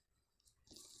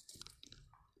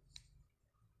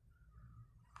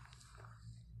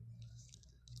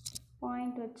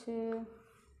 பாயிண்ட் வச்சு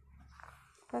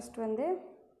ஃபஸ்ட் வந்து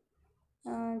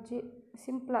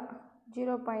சிம்பிளாக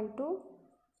 0.2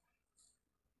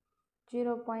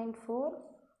 0.4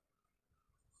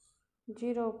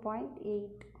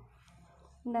 0.8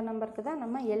 இந்த நம்பருக்கு தான்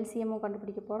நம்ம LCMும்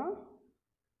கண்டுபிடிக்க போகிறோம்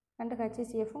அண்டு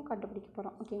HCFும் கண்டுபிடிக்க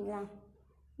போகிறோம். ஓகேங்களா?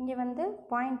 இங்கே வந்து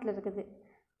பாயிண்டில் இருக்குது.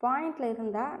 பாயிண்டில்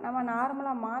இருந்தால் நம்ம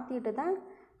நார்மலாக மாற்றிட்டு தான்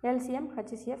LCM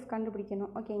HCF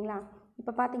கண்டுபிடிக்கணும். ஓகேங்களா?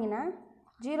 இப்போ பார்த்தீங்கன்னா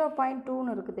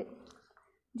 0.2ன்னு இருக்குது.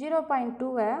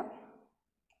 0.2வை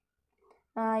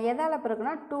எதால்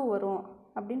பிறகுனா 2 வரும்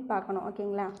அப்படின்னு பார்க்கணும்.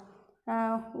 ஓகேங்களா?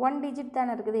 1 டிஜிட்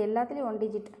தானே இருக்குது, எல்லாத்துலேயும் 1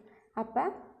 டிஜிட். அப்போ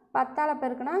 10ஆல்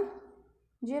பெருக்குனா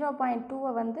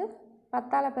 0.2வை வந்து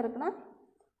 10ஆல் பெருக்குனா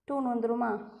 2ன்னு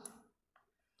வந்துருமா?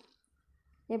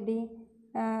 எப்படி?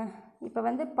 இப்போ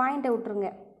வந்து பாயிண்ட்டை விட்டுருங்க.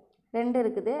 2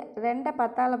 இருக்குது. 2ஐ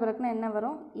 10ஆல் பெருக்குனா என்ன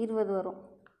வரும்? 20 வரும்.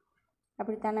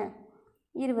 அப்படித்தானே?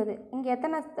 20. இங்கே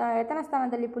எத்தனை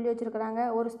ஸ்தானம் தள்ளி புள்ளி வச்சுருக்குறாங்க?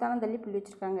 ஒரு ஸ்தானம் தள்ளி புள்ளி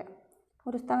வச்சுருக்காங்க.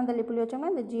 ஒரு ஸ்தானம் தள்ளி புள்ளி வச்சோம்னா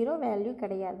இந்த 0 வேல்யூ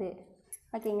கிடையாது.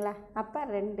 ஓகேங்களா? அப்போ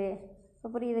 2. இப்போ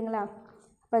புரியுதுங்களா?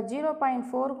 இப்போ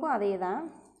 0.4க்கும் அதே தான்.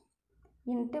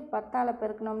 இன்ட்டு 10ஆல்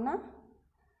பெருக்கணும்னா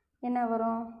என்ன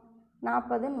வரும்?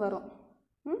 40ன்னு வரும்.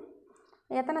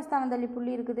 எத்தனை ஸ்தானம் தள்ளி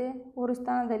புள்ளி இருக்குது? ஒரு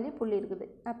ஸ்தானம் தள்ளி புள்ளி இருக்குது.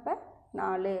 அப்போ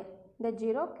 4. இந்த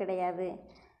 0 கிடையாது,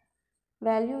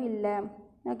 வேல்யூ இல்லை.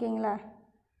 ஓகேங்களா?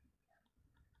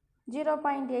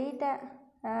 0.8ஐ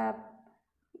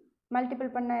மல்டிபிள்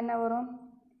பண்ணால் என்ன வரும்?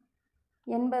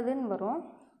 80ன்னு வரும்.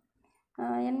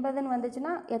 80ன்னு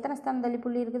வந்துச்சுன்னா எத்தனை ஸ்தானம் தள்ளி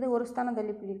புள்ளி இருக்குது? ஒரு ஸ்தானம்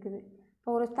தள்ளி புள்ளி இருக்குது. இப்போ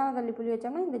ஒரு ஸ்தானம் தள்ளி புள்ளி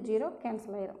வச்சோம்னா இந்த 0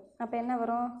 கேன்சல் ஆயிரும். அப்போ என்ன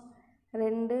வரும்?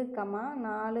 2,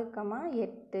 4,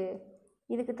 8.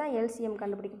 இதுக்கு தான் LCM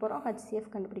கண்டுபிடிக்க போகிறோம், HCF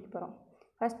கண்டுபிடிக்க போகிறோம்.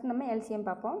 ஃபஸ்ட் நம்ம LCM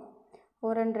பார்ப்போம்.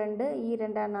 1 2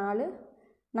 2 4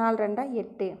 4 2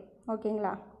 8.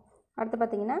 ஓகேங்களா? அடுத்து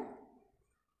பார்த்தீங்கன்னா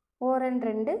 1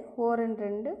 2 1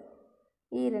 2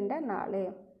 2 4.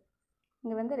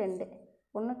 இங்கே வந்து 2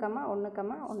 1 1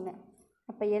 1.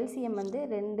 அப்போ LCM வந்து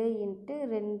 2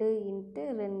 × 2 ×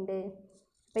 2.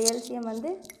 இப்போ LCM வந்து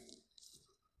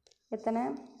எத்தனை?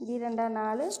 2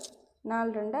 4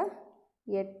 4 2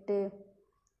 8.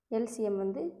 LCM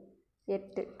வந்து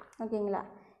 8. ஓகேங்களா?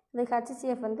 இது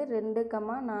HCF வந்து 2,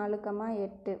 4,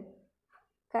 8.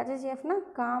 HCFனா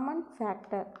காமன்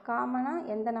ஃபேக்டர். காமனாக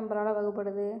எந்த நம்பரால்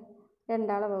வகுப்படுது?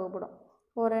 2ஆல் வகுப்படும்.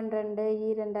 1 2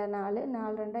 2 2 4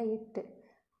 4 2 8.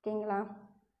 ஓகேங்களா?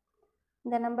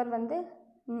 இந்த நம்பர் வந்து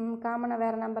காமனாக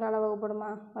வேறு நம்பரால் வகுப்படுமா?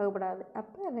 வகுப்படாது.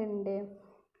 அப்போ 2.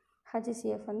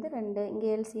 HCF வந்து 2. இங்கே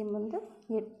LCM வந்து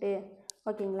 8.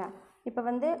 ஓகேங்களா? இப்போ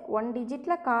வந்து 1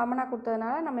 டிஜிட்டில் காமனாக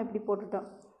கொடுத்ததுனால நம்ம இப்படி போட்டுட்டோம்.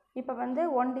 இப்போ வந்து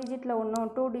 1 டிஜிட்டில் ஒன்றும்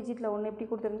 2 டிஜிட்டில் ஒன்று எப்படி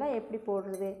கொடுத்துருந்தா எப்படி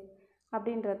போடுறது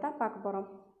அப்படின்றது தான் பார்க்க போகிறோம்.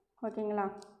 ஓகேங்களா?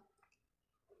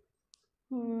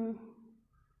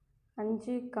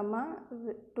 5,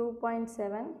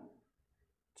 2.7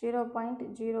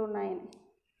 0.09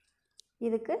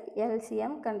 இதுக்கு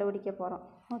LCM கண்டுபிடிக்க போகிறோம்.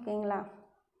 ஓகேங்களா?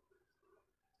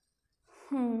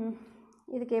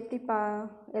 இதுக்கு எப்படி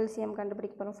LCM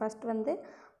கண்டுபிடிக்க போகிறோம்? ஃபஸ்ட் வந்து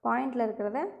பாயிண்டில்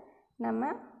இருக்கிறத நம்ம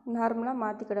நார்மலாக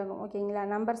மாற்றிக்கிடணும். ஓகேங்களா?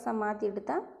 நம்பர்ஸாக மாற்றிட்டு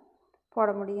தான் போட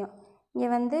முடியும். இங்கே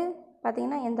வந்து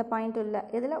பார்த்திங்கன்னா எந்த பாயிண்ட்டும் இல்லை.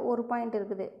 இதில் ஒரு பாயிண்ட்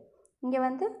இருக்குது. இங்கே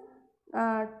வந்து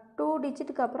 2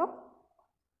 டிஜிட்டுக்கு அப்புறம்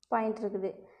பாயிண்ட்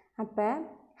இருக்குது. அப்போ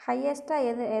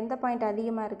ஹையஸ்ட்டாக எந்த பாயிண்ட்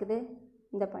அதிகமாக இருக்குது?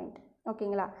 இந்த பாயிண்ட்.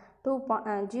 ஓகேங்களா?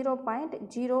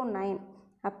 0.09.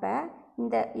 அப்போ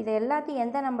இதை எல்லாத்தையும்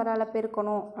எந்த நம்பரால்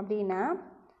பெருக்கணும் அப்படின்னா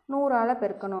 100ஆல்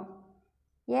பெருக்கணும்.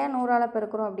 ஏன் 100ஆல்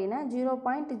பெருக்கிறோம் அப்படின்னா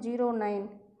 0.09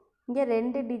 இங்கே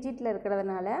 2 டிஜிட்டில்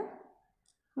இருக்கிறதுனால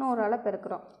 100ஆல்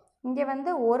பெருக்கிறோம். இங்கே வந்து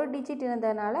ஒரு டிஜிட்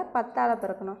இருந்ததுனால 10ஆல்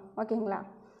பெருக்கணும். ஓகேங்களா?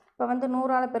 இப்போ வந்து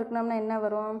 100ஆல் பெருக்கணும்னா என்ன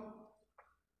வரும்?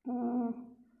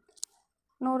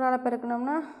 100ஆல்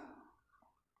பெருக்கணும்னா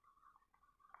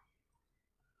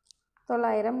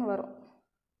 900 வரும்.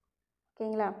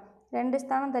 ஓகேங்களா? 2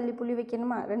 ஸ்தானம் தள்ளி புள்ளி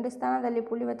வைக்கணுமா? 2 ஸ்தானம் தள்ளி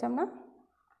புள்ளி வச்சோம்னா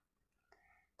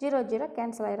 0 0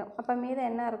 கேன்சல் ஆயிரும். அப்போ மீதம்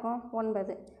என்ன இருக்கும்?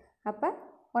 9. அப்போ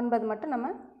 9 மட்டும் நம்ம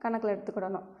கணக்கில்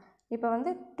எடுத்துக்கிடணும். இப்போ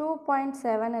வந்து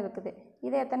 2.7 இருக்குது.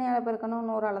 இதை எத்தனையால் பெருக்கணும்?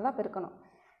 100ஆல் தான் பெருக்கணும்.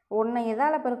 ஒன்று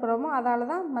எதால் பெருக்கிறோமோ அதால்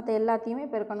தான் மற்ற எல்லாத்தையுமே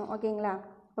பெருக்கணும். ஓகேங்களா?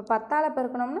 இப்போ 10ஆல்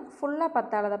பெருக்கணும்னா ஃபுல்லாக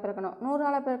 10ஆல் தான் பெருக்கணும்.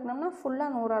 100ஆல் பெருக்கணும்னா ஃபுல்லாக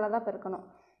 100ஆல் தான் பெருக்கணும்.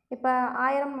 இப்போ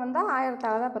 1000 வந்தால்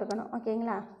 1000ஆல் தான் பெருக்கணும்.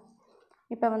 ஓகேங்களா?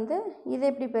 இப்போ வந்து இதை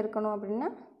எப்படி பெருக்கணும் அப்படின்னா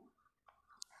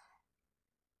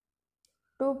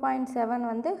 2.7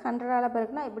 வந்து 100ஆல்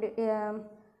பெருக்குனா இப்படி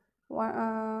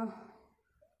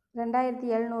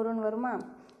 2700ன்னு வருமா?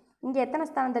 இங்கே எத்தனை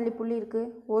ஸ்தானம் தள்ளி புள்ளி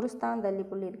இருக்குது? ஒரு ஸ்தானம் தள்ளி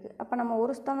புள்ளி இருக்குது. அப்போ நம்ம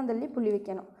ஒரு ஸ்தானம் தள்ளி புள்ளி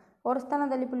வைக்கணும். ஒரு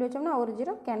ஸ்தானம் தள்ளி புள்ளி வச்சோம்னா ஒரு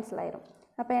 0 கேன்சல் ஆயிரும்.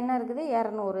 அப்போ என்ன இருக்குது?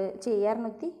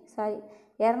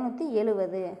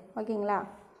 270. ஓகேங்களா?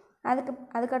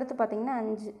 அதுக்கடுத்து பார்த்திங்கன்னா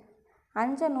 5.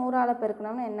 5 100ஆல்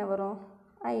பெருக்கணும்னா என்ன வரும்?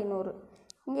 500.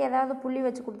 இங்கே ஏதாவது புள்ளி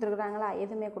வச்சு கொடுத்துருக்குறாங்களா?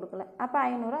 எதுவுமே கொடுக்கல. அப்போ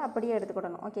 500 அப்படியே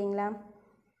எடுத்துக்கிடணும். ஓகேங்களா?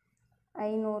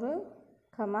 500,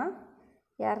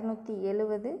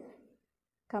 270,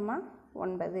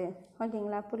 9.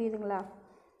 ஓகேங்களா? புரியுதுங்களா?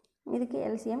 இதுக்கு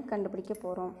LCM கண்டுபிடிக்க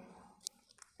போகிறோம்.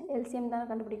 LCM தானே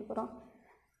கண்டுபிடிக்க போகிறோம்.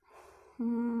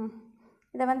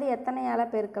 இதை வந்து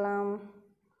எத்தனையால் பெருக்கலாம்?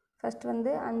 ஃபஸ்ட்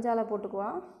வந்து 5ஆல்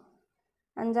போட்டுக்குவோம்.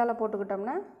 5ஆல்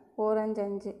போட்டுக்கிட்டோம்னா 1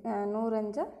 5 5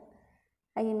 100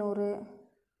 500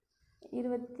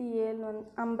 27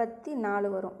 54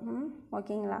 வரும்.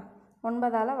 ஓகேங்களா?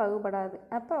 9ஆல் வகுப்படாது.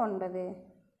 அப்போ 9.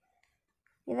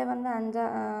 இதை வந்து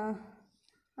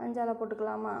 5ஆல்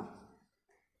போட்டுக்கலாமா?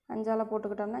 5ஆல்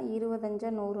போட்டுக்கிட்டோம்னா 25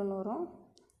 100 வரும்.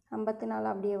 54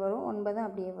 அப்படியே வரும். 9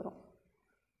 அப்படியே வரும்.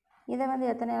 இதை வந்து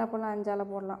எத்தனையால் போடலாம்?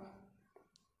 5ஆல் போடலாம்.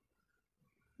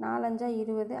 4 5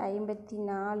 20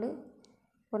 54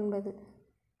 9.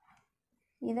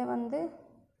 இதை வந்து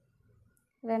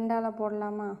 2ஆல்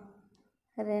போடலாமா?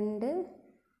 2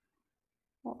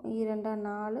 2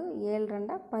 4 7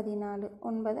 2 14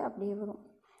 9 அப்படியே வரும்.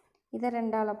 இதை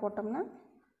 2ஆல் போட்டோம்னா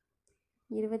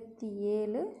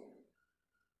 27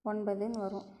 9ன்னு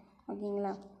வரும்.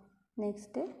 ஓகேங்களா?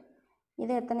 நெக்ஸ்ட்டு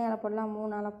இதை எத்தனையால் போடலாம்?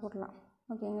 3ஆல் போடலாம்.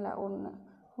 ஓகேங்களா? 1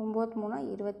 9 3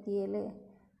 27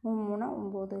 3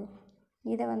 9.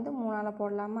 இதை வந்து 3ஆல்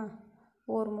போடலாமா?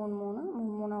 1 3 3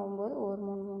 3 9 1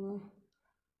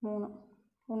 3 3 3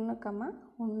 1 1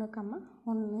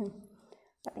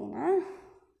 பார்த்திங்கன்னா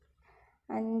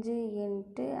 5 ×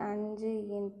 5 ×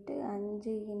 5 ×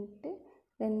 2 ×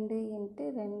 2 × 3 ×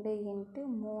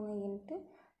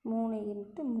 3 ×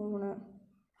 3.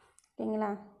 ஓகேங்களா?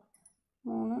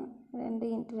 3 2 ×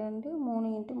 2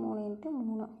 3 × 3 ×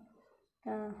 3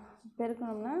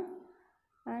 பெருக்கணும்னா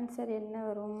ஆன்சர் என்ன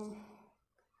வரும்?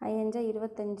 5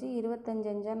 25 25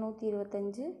 5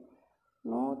 125 125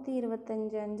 5 250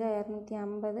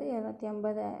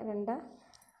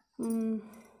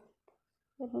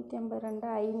 250 2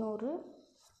 252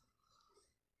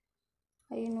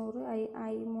 500 500 3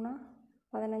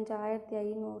 15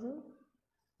 1500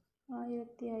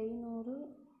 1500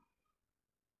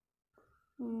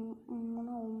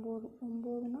 9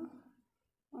 9னா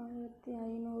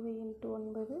 1500 ×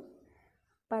 9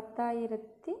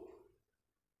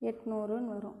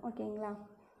 10,800ன்னு வரும். ஓகேங்களா,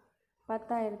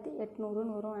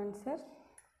 10,800ன்னு வரும் ஆன்சர்.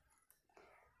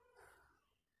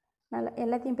 நல்லா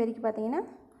எல்லாத்தையும் பெருக்கி பார்த்தீங்கன்னா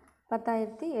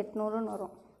 10,800ன்னு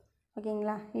வரும்.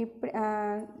 ஓகேங்களா, இப்படி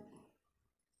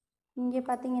இங்கே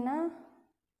பார்த்தீங்கன்னா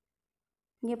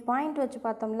இங்கே பாயிண்ட் வச்சு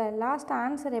பார்த்தோம்ல, லாஸ்ட்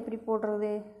ஆன்சர் எப்படி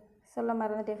போடுறது சொல்ல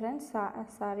மறந்துட்டேன் ஃப்ரெண்ட்ஸ்,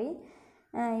 சாரி.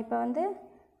 இப்போ வந்து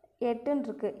 8ன்னு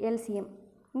இருக்குது எல்சிஎம்.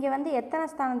 இங்கே வந்து எத்தனை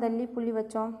ஸ்தானம் தள்ளி புள்ளி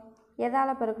வச்சோம்?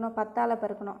 எதால் பெருக்கணும்? 10ஆல்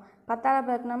பெருக்கணும். 10ஆல்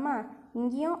பெருக்கணுமா,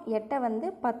 இங்கேயும் 8 வந்து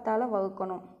 10ஆல்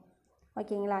வகுக்கணும்.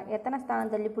 ஓகேங்களா, எத்தனை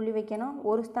ஸ்தானம் தள்ளி புள்ளி வைக்கணும்?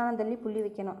 ஒரு ஸ்தானம் தள்ளி புள்ளி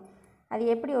வைக்கணும். அது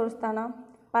எப்படி ஒரு ஸ்தானம்?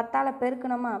 10ஆல்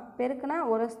பெருக்கணுமா, பெருக்குனா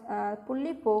ஒரு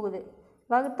புள்ளி போகுது,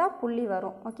 வகுத்தா புள்ளி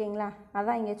வரும். ஓகேங்களா,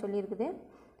 அதான் இங்கே சொல்லியிருக்குது,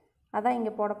 அதான்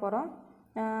இங்கே போட போகிறோம்.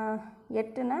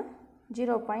 8னா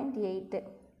 0.8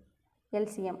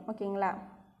 எல்சிஎம். ஓகேங்களா,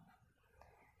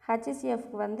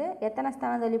 ஹச்சிசிஎஃப்க்கு வந்து எத்தனை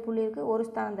ஸ்தானம் தள்ளி புள்ளி இருக்குது? ஒரு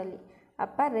ஸ்தானம் தள்ளி.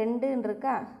 அப்போ 2ன்னு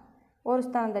இருக்கா, ஒரு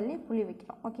ஸ்தானம் தள்ளி புள்ளி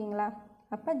வைக்கிறோம். ஓகேங்களா,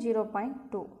 அப்போ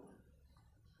 0.2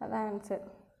 அதான் ஆன்சர்.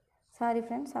 சாரி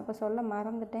ஃப்ரெண்ட்ஸ், அப்போ சொல்ல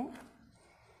மறந்துட்டேன்.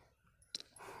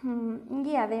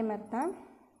 இங்கேயும் அதே மாதிரி தான்.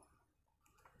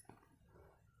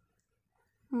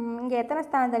 இங்கே எத்தனை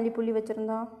ஸ்தானம் தள்ளி புள்ளி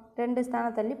வச்சுருந்தோம்? 2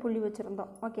 ஸ்தானம் தள்ளி புள்ளி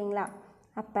வச்சுருந்தோம். ஓகேங்களா,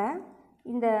 அப்போ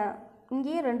இந்த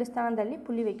இங்கேயும் 2 ஸ்தானம் தள்ளி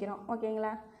புள்ளி வைக்கிறோம்.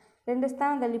 ஓகேங்களா, 2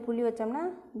 ஸ்தானம் தள்ளி புள்ளி வச்சோம்னா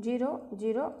 0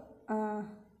 0,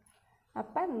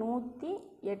 அப்போ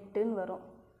 108ன்னு வரும்.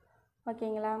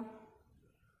 ஓகேங்களா,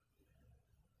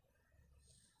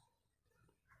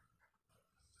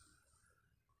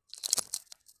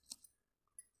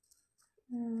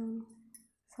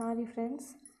 சாரி ஃப்ரெண்ட்ஸ்,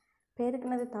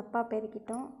 பெருக்குனது தப்பாக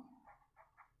பெருக்கிட்டோம்.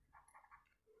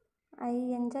 5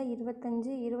 5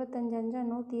 25, 25 5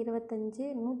 125, 125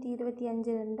 2 250,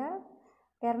 250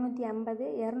 2 500, 500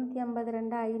 × 3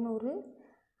 1500, 1500 ×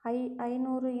 3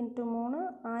 4500,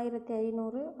 4500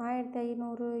 ×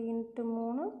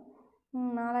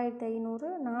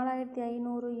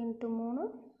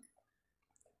 3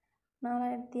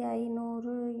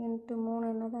 4500 × 3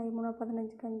 என்னது? 3 15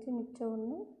 5 மிச்சம்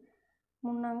 1, 3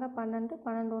 12,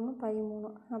 12 1 13.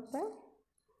 அப்போ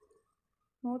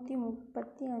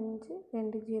 135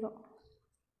 20.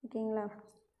 ஓகேங்களா,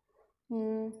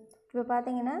 இப்போ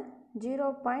பார்த்தீங்கன்னா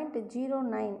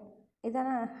 0.09 இதான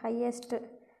ஹையஸ்ட்டு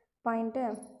பாயிண்ட்டு.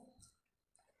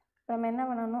 நம்ம என்ன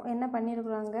பண்ணணும், என்ன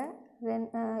பண்ணியிருக்கிறோங்க,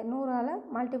 100ஆல்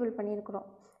மல்டிபிள் பண்ணியிருக்கிறோம்.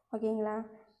 ஓகேங்களா,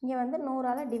 இங்கே வந்து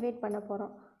 100ஆல் டிவைட் பண்ண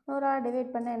போகிறோம். 100ஆல்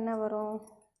டிவைட் பண்ண என்ன வரும்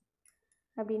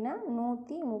அப்படின்னா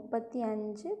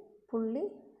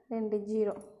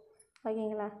 135.20.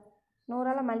 ஓகேங்களா,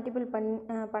 100ஆல் மல்டிபிள்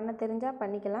பண்ண தெரிஞ்சால்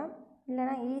பண்ணிக்கலாம்,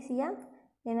 இல்லைனா ஈஸியாக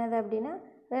என்னது அப்படின்னா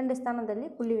 2 ஸ்தானம் தள்ளி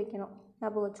புள்ளி வைக்கணும்,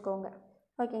 ஞாபகம் வச்சுக்கோங்க.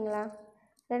 ஓகேங்களா,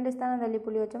 2 ஸ்தானம் தள்ளி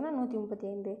புள்ளி வச்சோம்னா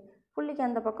 135, புள்ளிக்கு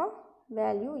அந்த பக்கம்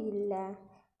வேல்யூ இல்லை.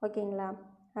 ஓகேங்களா,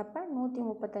 அப்போ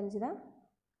 135 தான்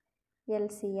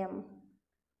எல்சிஎம்.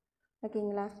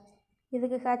 ஓகேங்களா,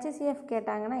 இதுக்கு ஹச்சிசிஎஃப்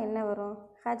கேட்டாங்கன்னா என்ன வரும்?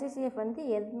 ஹச்சிசிஎஃப் வந்து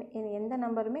எந்த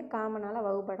நம்பருமே காமனால்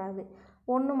வகுப்படாது,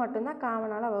 1 மட்டும்தான்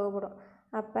காமனால் வகுப்படும்.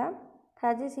 அப்போ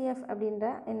ஹச்சிசிஎஃப் அப்படின்ற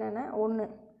என்னென்னா 1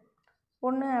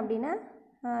 அப்படின்னா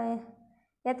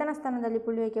எத்தனை ஸ்தானம் தள்ளி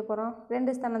புள்ளி வைக்க போகிறோம்?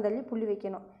 2 ஸ்தானம் தள்ளி புள்ளி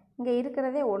வைக்கணும். இங்கே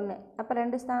இருக்கிறதே 1, அப்போ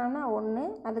 2 ஸ்தானம்னா 1,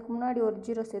 அதுக்கு முன்னாடி ஒரு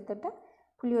 0 சேர்த்துட்டா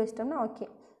புள்ளி வச்சிட்டோம்னா ஓகே.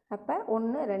 அப்போ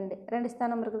 1 2 2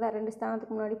 ஸ்தானம் இருக்குதா, 2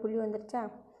 ஸ்தானத்துக்கு முன்னாடி புள்ளி வந்துருச்சா?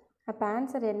 அப்போ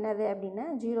ஆன்சர் என்னது அப்படின்னா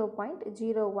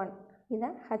 0.01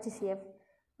 இதுதான் ஹச்சிசிஎஃப்.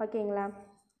 ஓகேங்களா,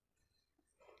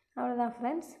 அவ்வளோதான்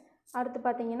ஃப்ரெண்ட்ஸ். அடுத்து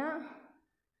பார்த்தீங்கன்னா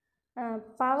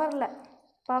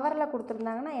பவரில்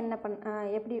கொடுத்துருந்தாங்கன்னா என்ன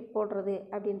எப்படி போடுறது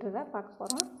அப்படின்றத பார்க்க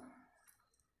போகிறோம்.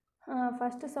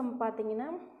 ஃபஸ்ட்டு சம் பார்த்தீங்கன்னா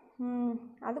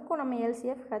அதுக்கும் நம்ம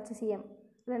எல்சிஎஃப் ஹச்சிசிஎம்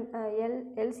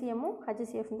எல்சிஎம்மும்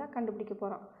ஹச்சிசிஎஃப் தான் கண்டுபிடிக்க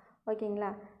போகிறோம். ஓகேங்களா,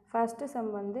 ஃபஸ்ட்டு சம்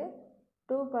வந்து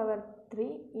 2^3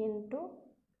 ×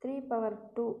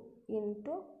 3^2 ×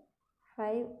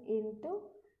 5 ×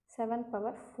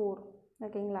 7^4.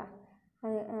 ஓகேங்களா,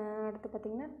 அது அடுத்து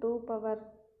பார்த்திங்கன்னா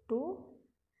 2^2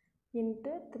 ×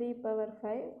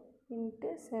 3^5 ×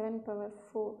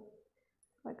 7^4.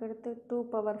 அதுக்கடுத்து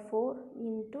 2^4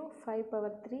 ×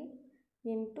 5^3 ×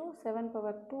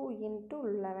 7^2 ×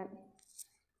 11.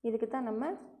 இதுக்கு தான் நம்ம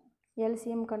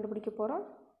எல்சிஎம் கண்டுபிடிக்க போகிறோம்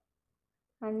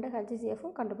அண்டு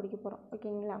ஹச்சிசிஎஃப்பும் கண்டுபிடிக்க போகிறோம்.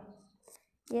 ஓகேங்களா,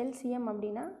 எல்சிஎம்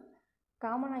அப்படின்னா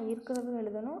காமனாக இருக்கிறதும்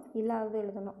எழுதணும், இல்லாததும்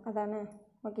எழுதணும், அதானே?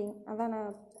 ஓகே, அதான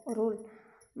ரூல்.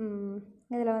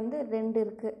 இதில் வந்து 2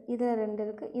 இருக்குது, இதில் 2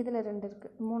 இருக்குது, இதில் 2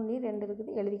 இருக்குது, 3லேயும் 2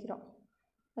 இருக்குது, எழுதிக்கிறோம்.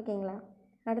 ஓகேங்களா,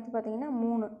 அடுத்து பார்த்திங்கன்னா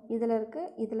 3 இதில்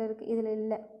இருக்குது, இதில் இருக்குது, இதில்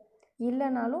இல்லை.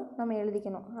 இல்லைனாலும் நம்ம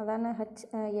எழுதிக்கணும். அதான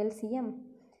எல்சிஎம்.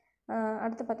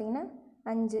 அடுத்து பார்த்திங்கன்னா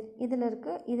 5 இதில்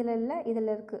இருக்குது, இதில் இல்லை,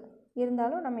 இதில் இருக்குது,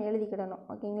 இருந்தாலும் நம்ம எழுதிக்கிடணும்.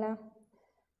 ஓகேங்களா?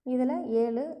 இதில்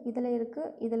 7 இதில்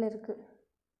இருக்குது, இதில் இருக்குது.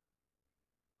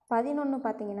 11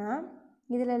 பார்த்திங்கன்னா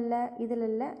இதில் இல்லை, இதில்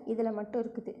இல்லை, இதில் மட்டும்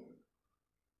இருக்குது.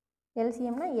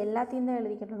 எல்சிஎம்னா எல்லாத்தையும் தான்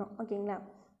எழுதிக்கிடணும். ஓகேங்களா?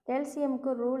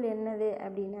 எல்சிஎம்க்கு ரூல் என்னது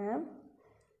அப்படின்னா,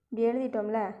 இப்படி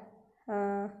எழுதிட்டோம்ல,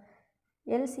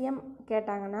 எல்சிஎம்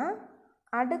கேட்டாங்கன்னா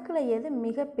அடுக்கில் எது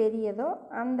மிக பெரியதோ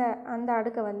அந்த அந்த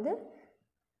அடுக்கை வந்து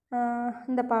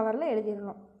இந்த பவரில்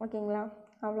எழுதிடணும். ஓகேங்களா?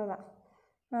 அவ்வளோதான்.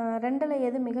 2ல்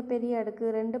எது மிகப்பெரிய அடுக்கு?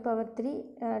 2 பவர் 3,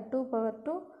 2 பவர்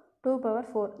 2, 2 பவர்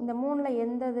 4. இந்த 3ல்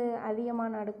எந்தது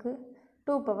அதிகமான அடுக்கு?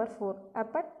 2 பவர் 4.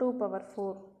 அப்போ 2 பவர்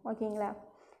 4. ஓகேங்களா?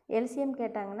 எல்சிஎம்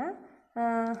கேட்டாங்கன்னா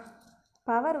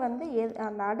பவர் வந்து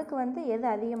அந்த அடுக்கு வந்து எது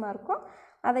அதிகமாக இருக்கோ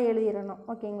அதை எழுதிடணும்.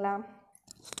 ஓகேங்களா?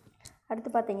 அடுத்து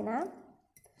பார்த்தீங்கன்னா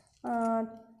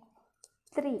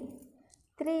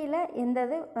 3ல்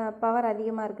எந்தது பவர்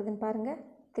அதிகமாக இருக்குதுன்னு பாருங்கள்.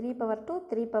 3 பவர் 2,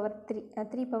 3 பவர் 3,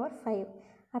 3 பவர் 5.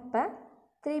 அப்போ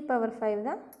 3 பவர் 5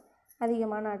 தான்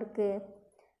அதிகமான அடுக்கு.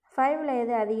 5ல்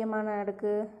எது அதிகமான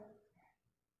அடுக்கு?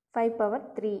 5 பவர்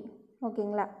 3.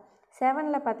 ஓகேங்களா?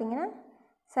 7ல் பார்த்தீங்கன்னா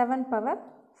 7 பவர்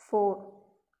 4.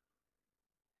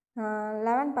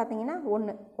 11 பார்த்தீங்கன்னா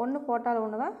 1 போட்டாலும்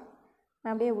 1 தான்,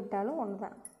 அப்படியே விட்டாலும் 1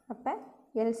 தான். அப்போ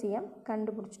எல்சிஎம்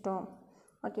கண்டுபிடிச்சிட்டோம்.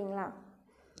 ஓகேங்களா?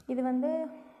 இது வந்து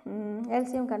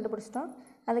எல்சிஎம் கண்டுபிடிச்சிட்டோம்.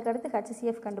 அதுக்கடுத்து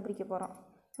ஹச்சிசிஎஃப் கண்டுபிடிக்க போகிறோம்.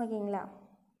 ஓகேங்களா?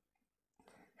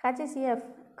 ஹச்சிசிஎஃப்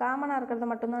காமனாக இருக்கிறத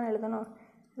மட்டும்தான் எழுதணும்.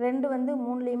 2 வந்து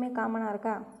 3லேயுமே காமனாக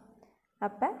இருக்கா?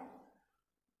 அப்போ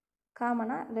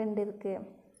காமனாக 2 இருக்குது.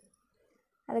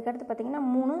 அதுக்கடுத்து பார்த்திங்கன்னா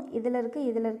 3 இதில் இருக்குது,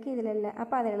 இதில் இருக்குது, இதில் இல்லை.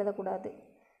 அப்போ அதை எழுதக்கூடாது.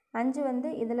 5 வந்து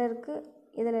இதில் இருக்குது,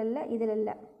 இதில் இல்லை, இதில்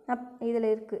இல்லை, இதில்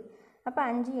இருக்குது. அப்போ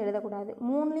 5 எழுதக்கூடாது.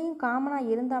 3லேயும் காமனாக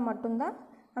இருந்தால் மட்டும்தான்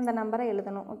அந்த நம்பரை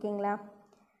எழுதணும். ஓகேங்களா?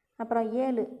 அப்புறம்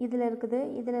 7 இதில் இருக்குது,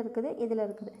 இதில் இருக்குது, இதில்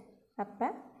இருக்குது. அப்போ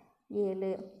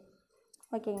 7.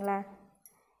 ஓகேங்களா?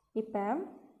 இப்போ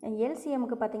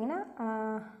எல்சிஎம்முக்கு பார்த்திங்கன்னா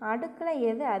அடுக்கில்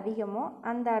எது அதிகமோ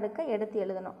அந்த அடுக்கை எடுத்து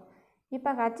எழுதணும். இப்போ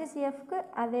ஹச்சிசிஎஃப்க்கு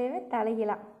அதேவே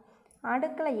தலைகீழாக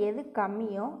அடுக்கில் எது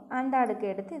கம்மியோ அந்த அடுக்கை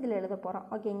எடுத்து இதில் எழுத போகிறோம்.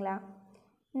 ஓகேங்களா?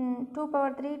 2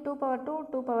 பவர் 3, 2 பவர் 2,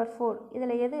 2 பவர் 4.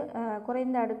 இதில் எது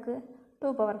குறைந்த அடுக்கு?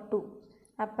 2 பவர் 2.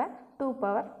 அப்போ 2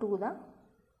 பவர் 2 தான்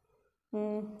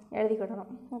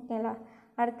எழுதிக்கிடணும். ஓகேங்களா?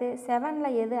 அடுத்து 7ல்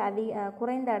எது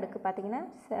குறைந்த அடுக்கு பார்த்திங்கன்னா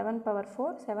 7 பவர்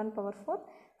 4, 7 பவர் 4,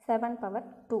 7 பவர்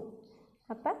 2.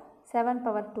 அப்போ 7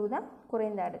 பவர் 2 தான்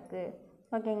குறைந்த அடுக்கு.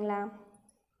 ஓகேங்களா?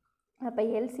 அப்போ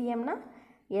எல்சிஎம்னா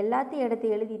எல்லாத்தையும் எடுத்து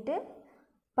எழுதிட்டு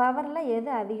பவரில் எது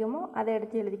அதிகமோ அதை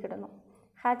எடுத்து எழுதிக்கிடணும்.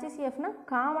 ஹச்சிசிஎஃப்னா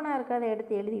காமனாக இருக்கிறத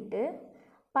எடுத்து எழுதிட்டு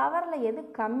பவரில் எது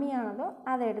கம்மியானதோ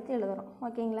அதை எடுத்து எழுதுகிறோம்.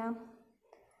 ஓகேங்களா?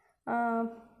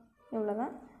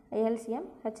 இவ்வளோதான் எல்சிஎம்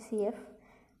ஹச்சிசிஎஃப்.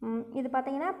 இது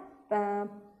பார்த்திங்கன்னா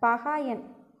பகாயன்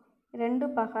 2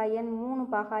 பகாயன், 3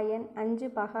 பகாயன், 5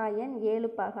 பகாயன், 7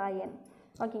 பகாயன்.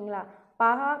 ஓகேங்களா?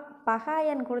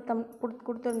 பகாயன்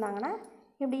கொடுத்துருந்தாங்கன்னா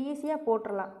இப்படி ஈஸியாக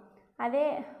போட்டுடலாம். அதே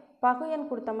பகுயன்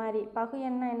கொடுத்த மாதிரி,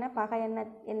 பகுயன்னா என்ன, பகாயன்னா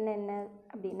என்ன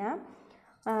அப்படின்னா,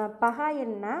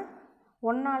 பகாயன்னா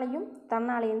 1ஆலையும்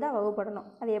தன்னாலையும் தான் வகுப்படணும்.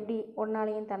 அது எப்படி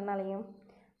 1ஆலையும் தன்னாலையும்?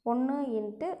 1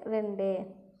 × 2.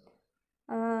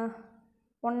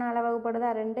 1ஆல் வகுப்படுதா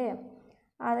 2?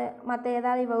 அது மற்ற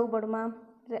எதாலையும் வகுப்படுமா?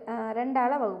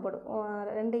 2ஆல் வகுப்படும்.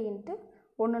 2 ×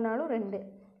 1 2.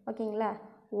 ஓகேங்களா?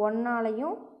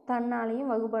 1ஆலையும்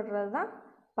தன்னாலையும் வகுப்படுறது தான்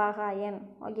பகாயன்.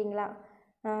 ஓகேங்களா?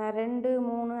 2,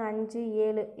 3, 5,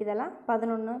 7 இதெல்லாம்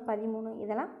 11, 13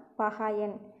 இதெல்லாம்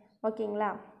பகாயன். ஓகேங்களா?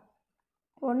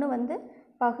 1 வந்து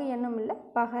பகு எண்ணும் இல்லை,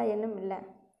 பகா எண்ணும் இல்லை.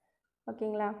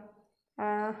 ஓகேங்களா?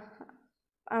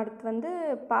 அடுத்து வந்து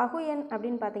பகு எண்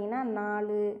அப்படின்னு பார்த்தீங்கன்னா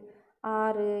 4,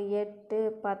 6, 8,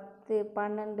 10,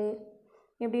 12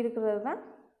 இப்படி இருக்கிறது தான்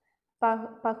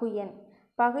பகு எண்.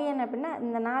 பகு எண் அப்படின்னா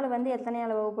இந்த 4 வந்து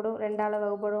எத்தனையால் வகுப்படும்? 2ஆல்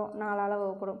வகுப்படும், 4ஆல்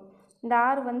வகுப்படும். இந்த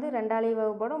 6 வந்து 2ஆலையும்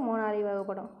வகுப்படும், 3ஆலையும்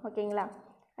வகுப்படும். ஓகேங்களா?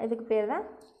 இதுக்கு பேர் தான்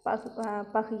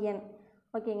பகு எண்.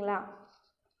 ஓகேங்களா?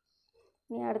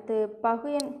 நீ அடுத்து பகு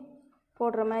எண்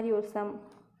போடுற மாதிரி ஒரு சம்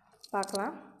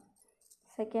பார்க்கலாம்.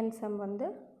 செகண்ட் சம் வந்து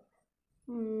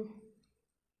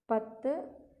 10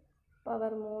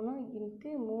 பவர் 3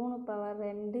 × 3 பவர்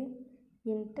 2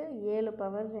 × 7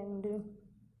 பவர் 2,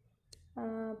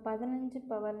 15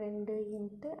 பவர் 2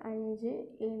 × 5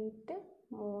 ×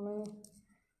 3,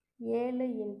 7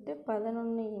 ×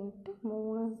 11 ×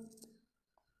 3.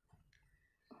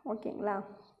 ஓகேங்களா?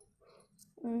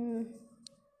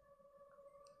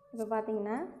 இப்போ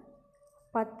பார்த்தீங்கன்னா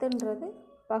 10ன்றது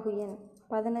பகு எண்,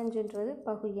 15ன்றது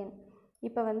பகு எண்.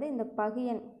 இப்போ வந்து இந்த பகு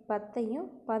எண் 10ஐயும்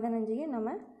 15ஐயும் நம்ம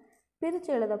பிரித்து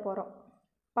எழுத போகிறோம்.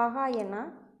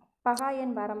 பகா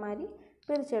எண் வர மாதிரி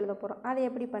பிரித்து எழுத போகிறோம். அதை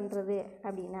எப்படி பண்ணுறது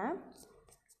அப்படின்னா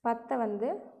 10 வந்து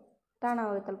தானா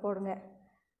வகுத்தல் போடுங்க.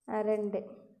 2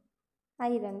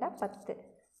 ஐ 2 10.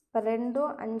 இப்போ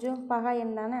 2ம் 5ம் பகா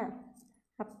எண் தானே.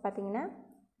 அப்போ பார்த்திங்கன்னா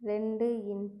 2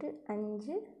 ×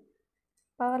 5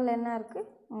 பவரில் என்ன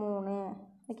இருக்குது 3.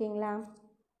 ஓகேங்களா.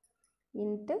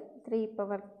 இன்ட்டு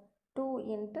 3/2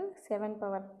 ×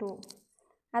 7/2.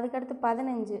 அதுக்கடுத்து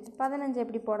 15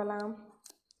 எப்படி போடலாம்?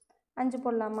 5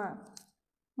 போடலாமா?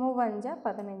 3 5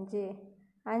 15.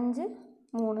 5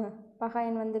 3 பகா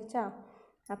எண் வந்துருச்சா?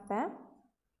 அப்போ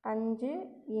 5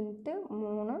 ×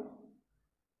 3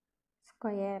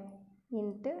 ஸ்கொயர்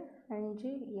இன்ட்டு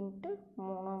 5 ×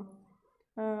 3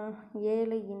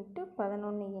 7 ×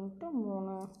 11 ×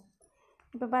 3.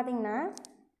 இப்போ பார்த்திங்கன்னா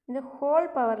இது ஹோல்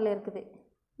பவரில் இருக்குது.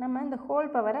 நம்ம இந்த ஹோல்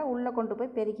பவரை உள்ளே கொண்டு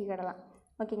போய் பெருக்கிக்கிடலாம்.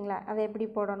 ஓகேங்களா. அதை எப்படி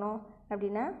போடணும்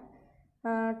அப்படின்னா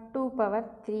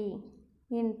 2/3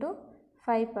 ×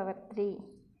 5/3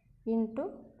 ×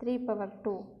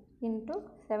 3/2 ×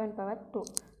 7/2.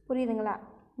 புரியுதுங்களா.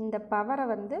 இந்த பவரை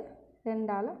வந்து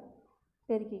 2ஆல்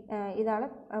இதால்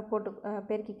போட்டு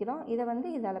பெருக்கிக்கிறோம். இதை வந்து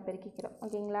இதால் பெருக்கிக்கிறோம்.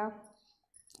 ஓகேங்களா.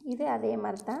 இது அதே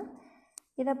மாதிரி தான்.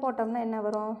 இதை போட்டோம்னா என்ன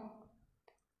வரும்?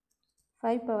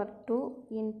 5/2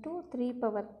 ×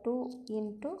 3/2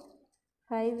 ×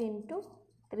 5 ×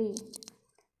 3.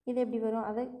 இது எப்படி வரும்?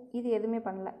 இது எதுவுமே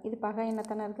பண்ணல. இது பகா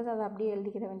எண்ணத்தானே இருக்குது. அதை அப்படியே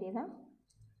எழுதிக்கிற வேண்டியதான்.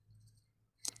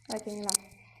 ஓகேங்களா.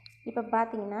 இப்போ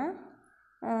பார்த்தீங்கன்னா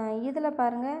இதில்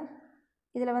பாருங்கள்,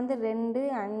 இதில் வந்து 2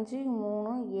 5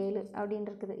 3 7 அப்படின்னு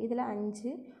இருக்குது. இதில் 5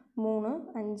 3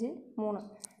 5 3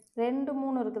 2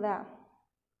 3 இருக்குதா?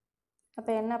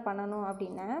 அப்போ என்ன பண்ணணும்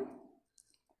அப்படின்னா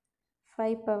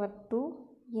 5/2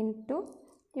 ×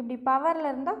 இப்படி பவரில்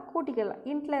இருந்தால் கூட்டிக்கிடலாம்,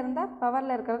 இன்ட்டில் இருந்தால்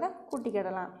பவரில் இருக்கிறத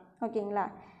கூட்டிக்கிடலாம். ஓகேங்களா.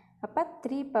 அப்போ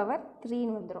 3/3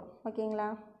 வந்துடும். ஓகேங்களா.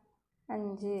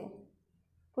 5.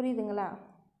 புரியுதுங்களா.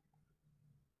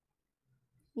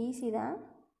 ஈஸி தான்.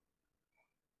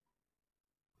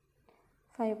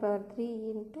 5/3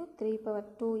 × 3/2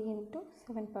 ×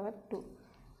 7/2.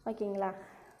 ஓகேங்களா.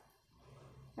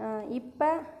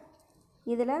 இப்போ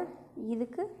இதில்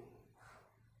இதுக்கு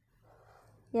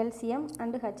LCM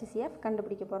அண்டு HCF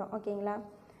கண்டுபிடிக்க போகிறோம். ஓகேங்களா.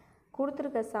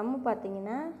 கொடுத்துருக்க சம்மு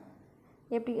பார்த்திங்கன்னா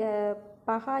எப்படி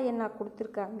பகா எண்ணாக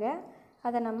கொடுத்துருக்காங்க.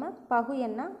 அதை நம்ம பகு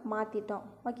எண்ணாக மாற்றிட்டோம்.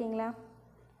 ஓகேங்களா.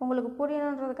 உங்களுக்கு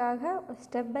புரியணுன்றதுக்காக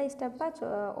ஸ்டெப் பை ஸ்டெப்பாக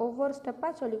ஒவ்வொரு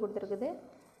ஸ்டெப்பாக சொல்லி கொடுத்துருக்குது.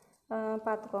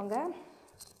 பார்த்துக்கோங்க.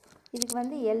 இதுக்கு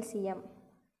வந்து LCM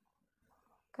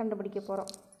கண்டுபிடிக்க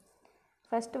போகிறோம்.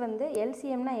 ஃபஸ்ட்டு வந்து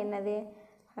LCMனா என்னது?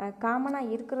 காமனாக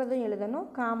இருக்கிறதும் எழுதணும்,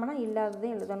 காமனாக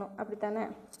இல்லாததும் எழுதணும். அப்படித்தானே.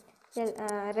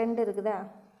 2 இருக்குதா?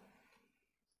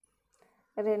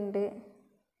 2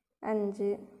 5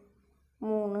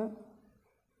 3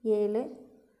 7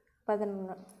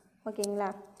 11. ஓகேங்களா.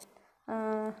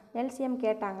 LCM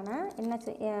கேட்டாங்கன்னா என்ன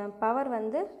பவர்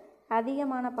வந்து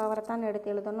அதிகமான பவரை தான்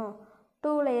எடுத்து எழுதணும்.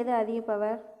 2ல் எது அதிக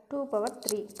பவர்?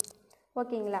 2/3.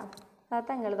 ஓகேங்களா. அதை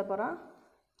தான் இங்கே எழுத போகிறோம்.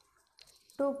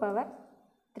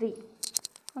 2/3.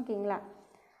 ஓகேங்களா.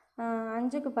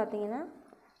 5க்கு பார்த்தீங்கன்னா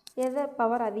எது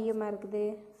பவர் அதிகமாக இருக்குது?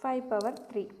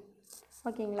 5/3.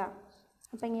 ஓகேங்களா.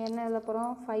 அப்போ இங்கே என்ன எழுத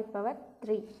போகிறோம்?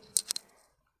 5/3.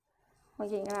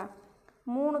 ஓகேங்களா.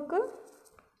 3க்கு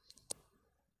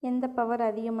எந்த பவர்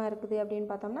அதிகமாக இருக்குது அப்படின்னு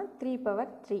பார்த்தோம்னா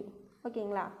 3/3.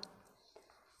 ஓகேங்களா.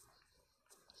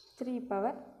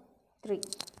 3/3.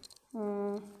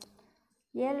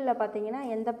 7ல் பார்த்தீங்கன்னா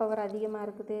எந்த பவர் அதிகமாக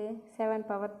இருக்குது?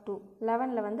 7/2.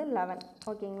 11ல் வந்து 11.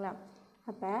 ஓகேங்களா.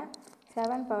 அப்போ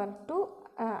 7/2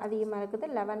 அதிகமாக இருக்குது.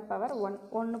 11/1.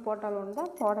 1 போட்டாலும் 1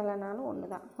 தான், போடலைனாலும் 1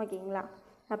 தான். ஓகேங்களா.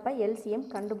 அப்போ LCM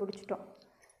கண்டுபிடிச்சிட்டோம்.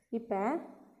 இப்போ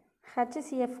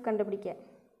HCF கண்டுபிடிக்க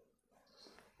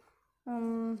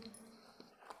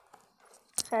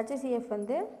HCF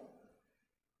வந்து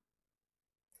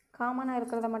காமனாக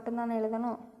இருக்கிறத மட்டும்தானே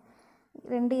எழுதணும்.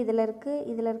 2 இதில் இருக்குது,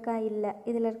 இதில் இருக்கா? இல்லை.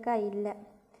 இதில் இருக்கா? இல்லை.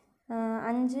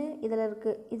 5 இதில்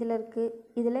இருக்குது, இதில் இருக்குது,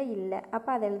 இதில் இல்லை. அப்போ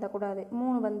அதை எழுதக்கூடாது.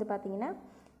 3 வந்து பார்த்திங்கன்னா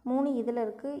 3 இதில்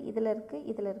இருக்குது, இதில் இருக்குது,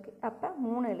 இதில் இருக்குது. அப்போ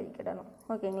 3 எழுதிக்கிடணும்.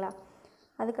 ஓகேங்களா.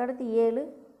 அதுக்கடுத்து 7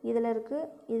 இதில் இருக்குது,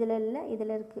 இதில் இல்லை,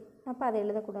 இதில் இருக்குது. அப்போ அதை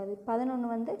எழுதக்கூடாது. 11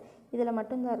 வந்து இதில்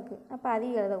மட்டும்தான் இருக்குது. அப்போ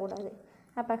அதையும் எழுதக்கூடாது.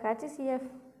 அப்போ HCF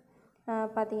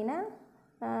பார்த்திங்கன்னா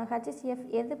HCF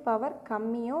எது பவர்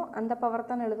கம்மியோ அந்த பவர்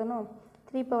தான் எழுதணும்.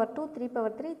 3/2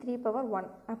 3/3 3/1.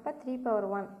 அப்போ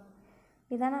 3/1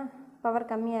 இதான பவர்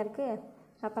கம்மியாக இருக்குது.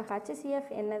 அப்போ HCF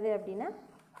என்னது அப்படின்னா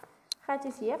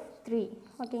HCF 3.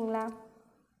 ஓகேங்களா.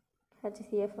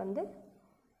 HCF வந்து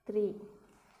 3.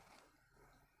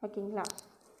 ஓகேங்களா.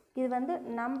 இது வந்து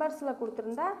நம்பர்ஸில்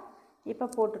கொடுத்துருந்தா இப்போ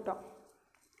போட்டுட்டோம்.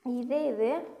 இதே இது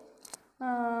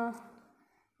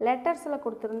லெட்டர்ஸில்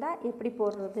கொடுத்துருந்தா எப்படி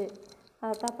போடுறது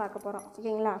அதை தான் பார்க்க போகிறோம்.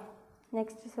 ஓகேங்களா?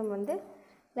 நெக்ஸ்ட் சம் வந்து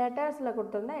லெட்டர்ஸில்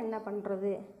கொடுத்துருந்தா என்ன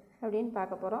பண்ணுறது அப்படின்னு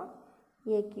பார்க்க போகிறோம்.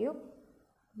 ஏ கியூப்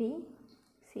பி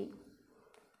சி,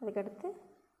 அதுக்கடுத்து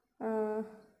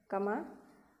கமா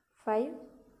 5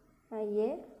 ஏ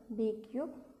பி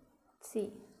கியூப் சி,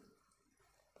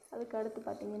 அதுக்கு அடுத்து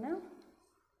பார்த்திங்கன்னா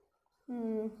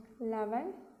 11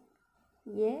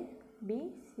 ஏ பி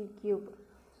சி கியூப்.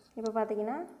 இப்போ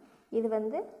பார்த்திங்கன்னா இது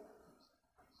வந்து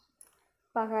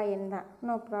பகா எண் தான்,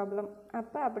 நோ ப்ராப்ளம்.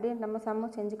 அப்போ அப்படியே நம்ம சம்மு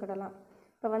செஞ்சுக்கிடலாம்.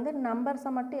 இப்போ வந்து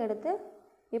நம்பர்ஸை மட்டும் எடுத்து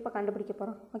இப்போ கண்டுபிடிக்க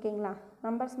போகிறோம். ஓகேங்களா?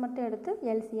 நம்பர்ஸ் மட்டும் எடுத்து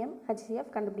LCM HCF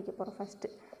கண்டுபிடிக்க போகிறோம். ஃபஸ்ட்டு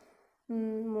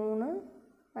 3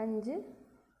 5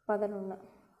 11,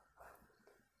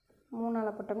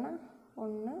 3ஆல் போட்டோம்னா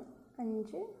 1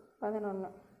 5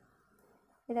 11.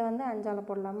 இதை வந்து 5ஆல்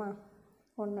போடலாமா?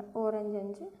 1 ஒரு 5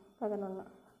 5 11.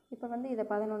 இப்போ வந்து இதை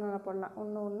 11ஆல் போடலாம்.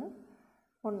 1 1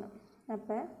 1.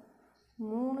 அப்போ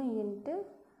 3 ×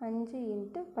 5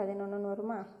 × 11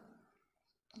 வருமா?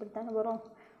 இப்படித்தானே வரும்.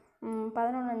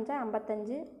 11 5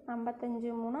 55,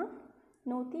 55 3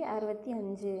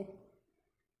 165,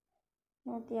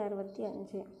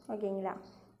 165. ஓகேங்களா?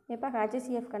 இப்போ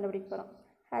HCF கண்டுபிடிக்க போகிறோம்.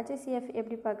 HCF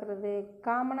எப்படி பார்க்குறது?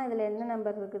 காமனாக இதில் என்ன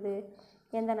நம்பர் இருக்குது?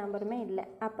 எந்த நம்பருமே இல்லை.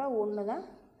 அப்போ 1 தான்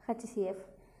HCF.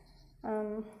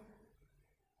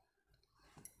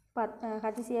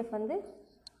 HCF வந்து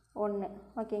 1.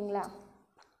 ஓகேங்களா?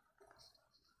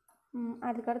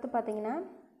 அதுக்கடுத்து பார்த்திங்கன்னா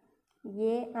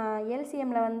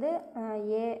LCMயில் வந்து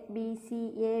ஏபிசி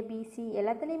ஏபிசி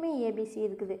எல்லாத்துலேயுமே ஏபிசி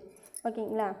இருக்குது.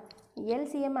 ஓகேங்களா?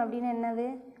 LCM அப்படின்னா என்னது?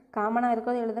 காமனாக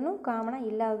இருக்கிறது எழுதணும், காமனாக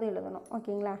இல்லாதது எழுதணும்.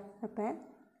 ஓகேங்களா? அப்போ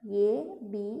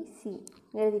ஏபிசி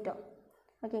எழுதிட்டோம்.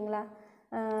 ஓகேங்களா?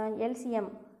 LCM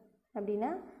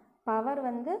அப்படின்னா பவர்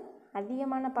வந்து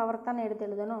அதிகமான பவர் தானே எடுத்து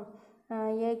எழுதணும்.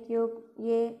 ஏ கியூப்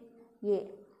ஏ.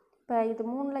 இப்போ இது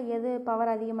 3ல் எது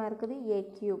பவர் அதிகமாக இருக்குது? A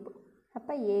cube.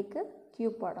 அப்போ ஏக்கு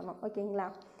கியூப் போடணும். ஓகேங்களா?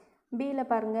 பியில்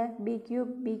பாருங்கள், B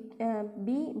cube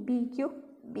B cube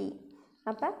B.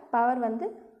 அப்போ பவர் வந்து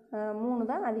 3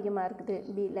 தான் அதிகமாக இருக்குது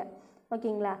பியில்.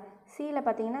 ஓகேங்களா? சியில்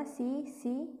பார்த்தீங்கன்னா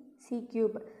சி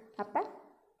கியூப். அப்போ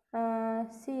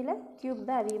சியில் கியூப்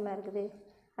தான் அதிகமாக இருக்குது.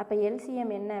 அப்போ LCM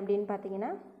என்ன அப்படின்னு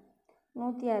பார்த்தீங்கன்னா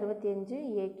 165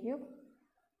 a cube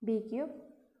B cube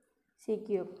C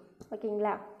cube.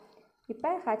 ஓகேங்களா? இப்போ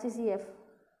HCF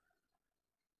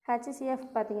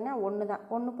பார்த்திங்கன்னா 1 தான்.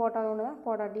 1 போட்டால் 1 தான்,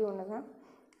 போடாட்டி 1 தான்.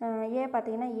 ஏ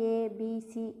பார்த்திங்கன்னா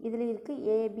ஏபிசி இதில் இருக்குது,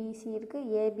 ஏபிசி இருக்குது,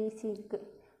 ஏபிசி இருக்குது.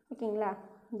 ஓகேங்களா?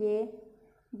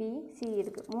 ஏபிசி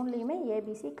இருக்குது. 3லேயுமே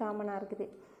ஏபிசி காமனாக இருக்குது.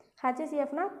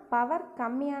 HCFனால் பவர்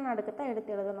கம்மியான அடுக்கு தான்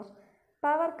எடுத்து எழுதணும்.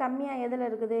 பவர் கம்மியாக எதில்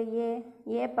இருக்குது?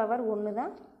 ஏ பவர் 1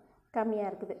 தான் கம்மியாக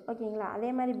இருக்குது. ஓகேங்களா?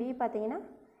 அதே மாதிரி பி பார்த்திங்கன்னா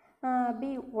பி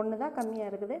 1 தான் கம்மியாக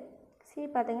இருக்குது. சி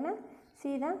பார்த்திங்கன்னா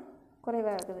சி தான்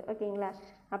குறைவாக இருக்குது. ஓகேங்களா?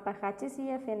 அப்போ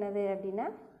HCF என்னது அப்படின்னா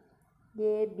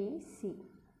ஏபிசி.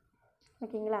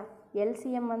 ஓகேங்களா?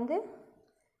 LCM வந்து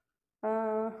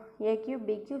a cube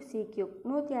B cube C cube.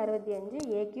 165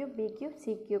 a cube B cube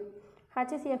C cube.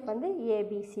 HCF வந்து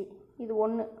ஏபிசி. இது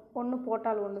 1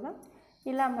 போட்டால் 1 தான்,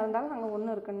 இல்லாமல் இருந்தாலும் நாங்கள் 1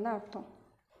 இருக்குன்னு தான் அர்த்தம்.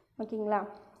 ஓகேங்களா?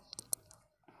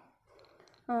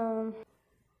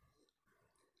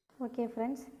 ஓகே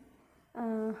ஃப்ரெண்ட்ஸ்,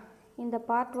 இந்த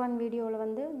பார்ட் 1 வீடியோவில்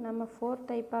வந்து நம்ம 4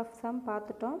 டைப் ஆஃப் சம்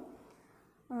பார்த்துட்டோம்.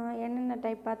 என்னென்ன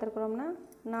டைப் பார்த்துருக்குறோம்னா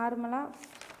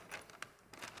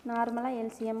நார்மலாக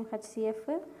LCM HCF,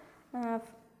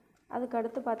 அதுக்கு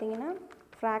அடுத்து பார்த்திங்கன்னா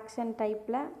ஃப்ராக்ஷன்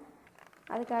டைப்பில்,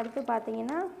 அதுக்கு அடுத்து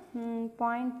பார்த்திங்கன்னா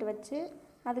பாயிண்ட் வச்சு,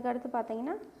 அதுக்கு அடுத்து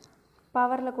பார்த்திங்கன்னா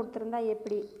பவரில் கொடுத்துருந்தா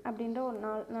எப்படி அப்படின்ற ஒரு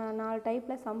 4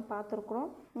 டைப்பில் சம் பார்த்துருக்குறோம்.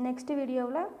 நெக்ஸ்ட்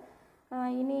வீடியோவில்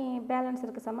இனி பேலன்ஸ்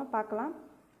இருக்க சம்ம பார்க்கலாம்.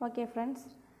 ஓகே ஃப்ரெண்ட்ஸ்,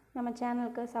 நம்ம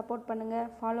சேனலுக்கு சப்போர்ட் பண்ணுங்கள்,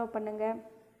 ஃபாலோ பண்ணுங்கள்.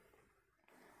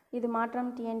 இது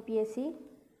மாற்றம் TNPSC.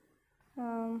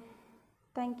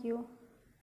 தேங்க்யூ.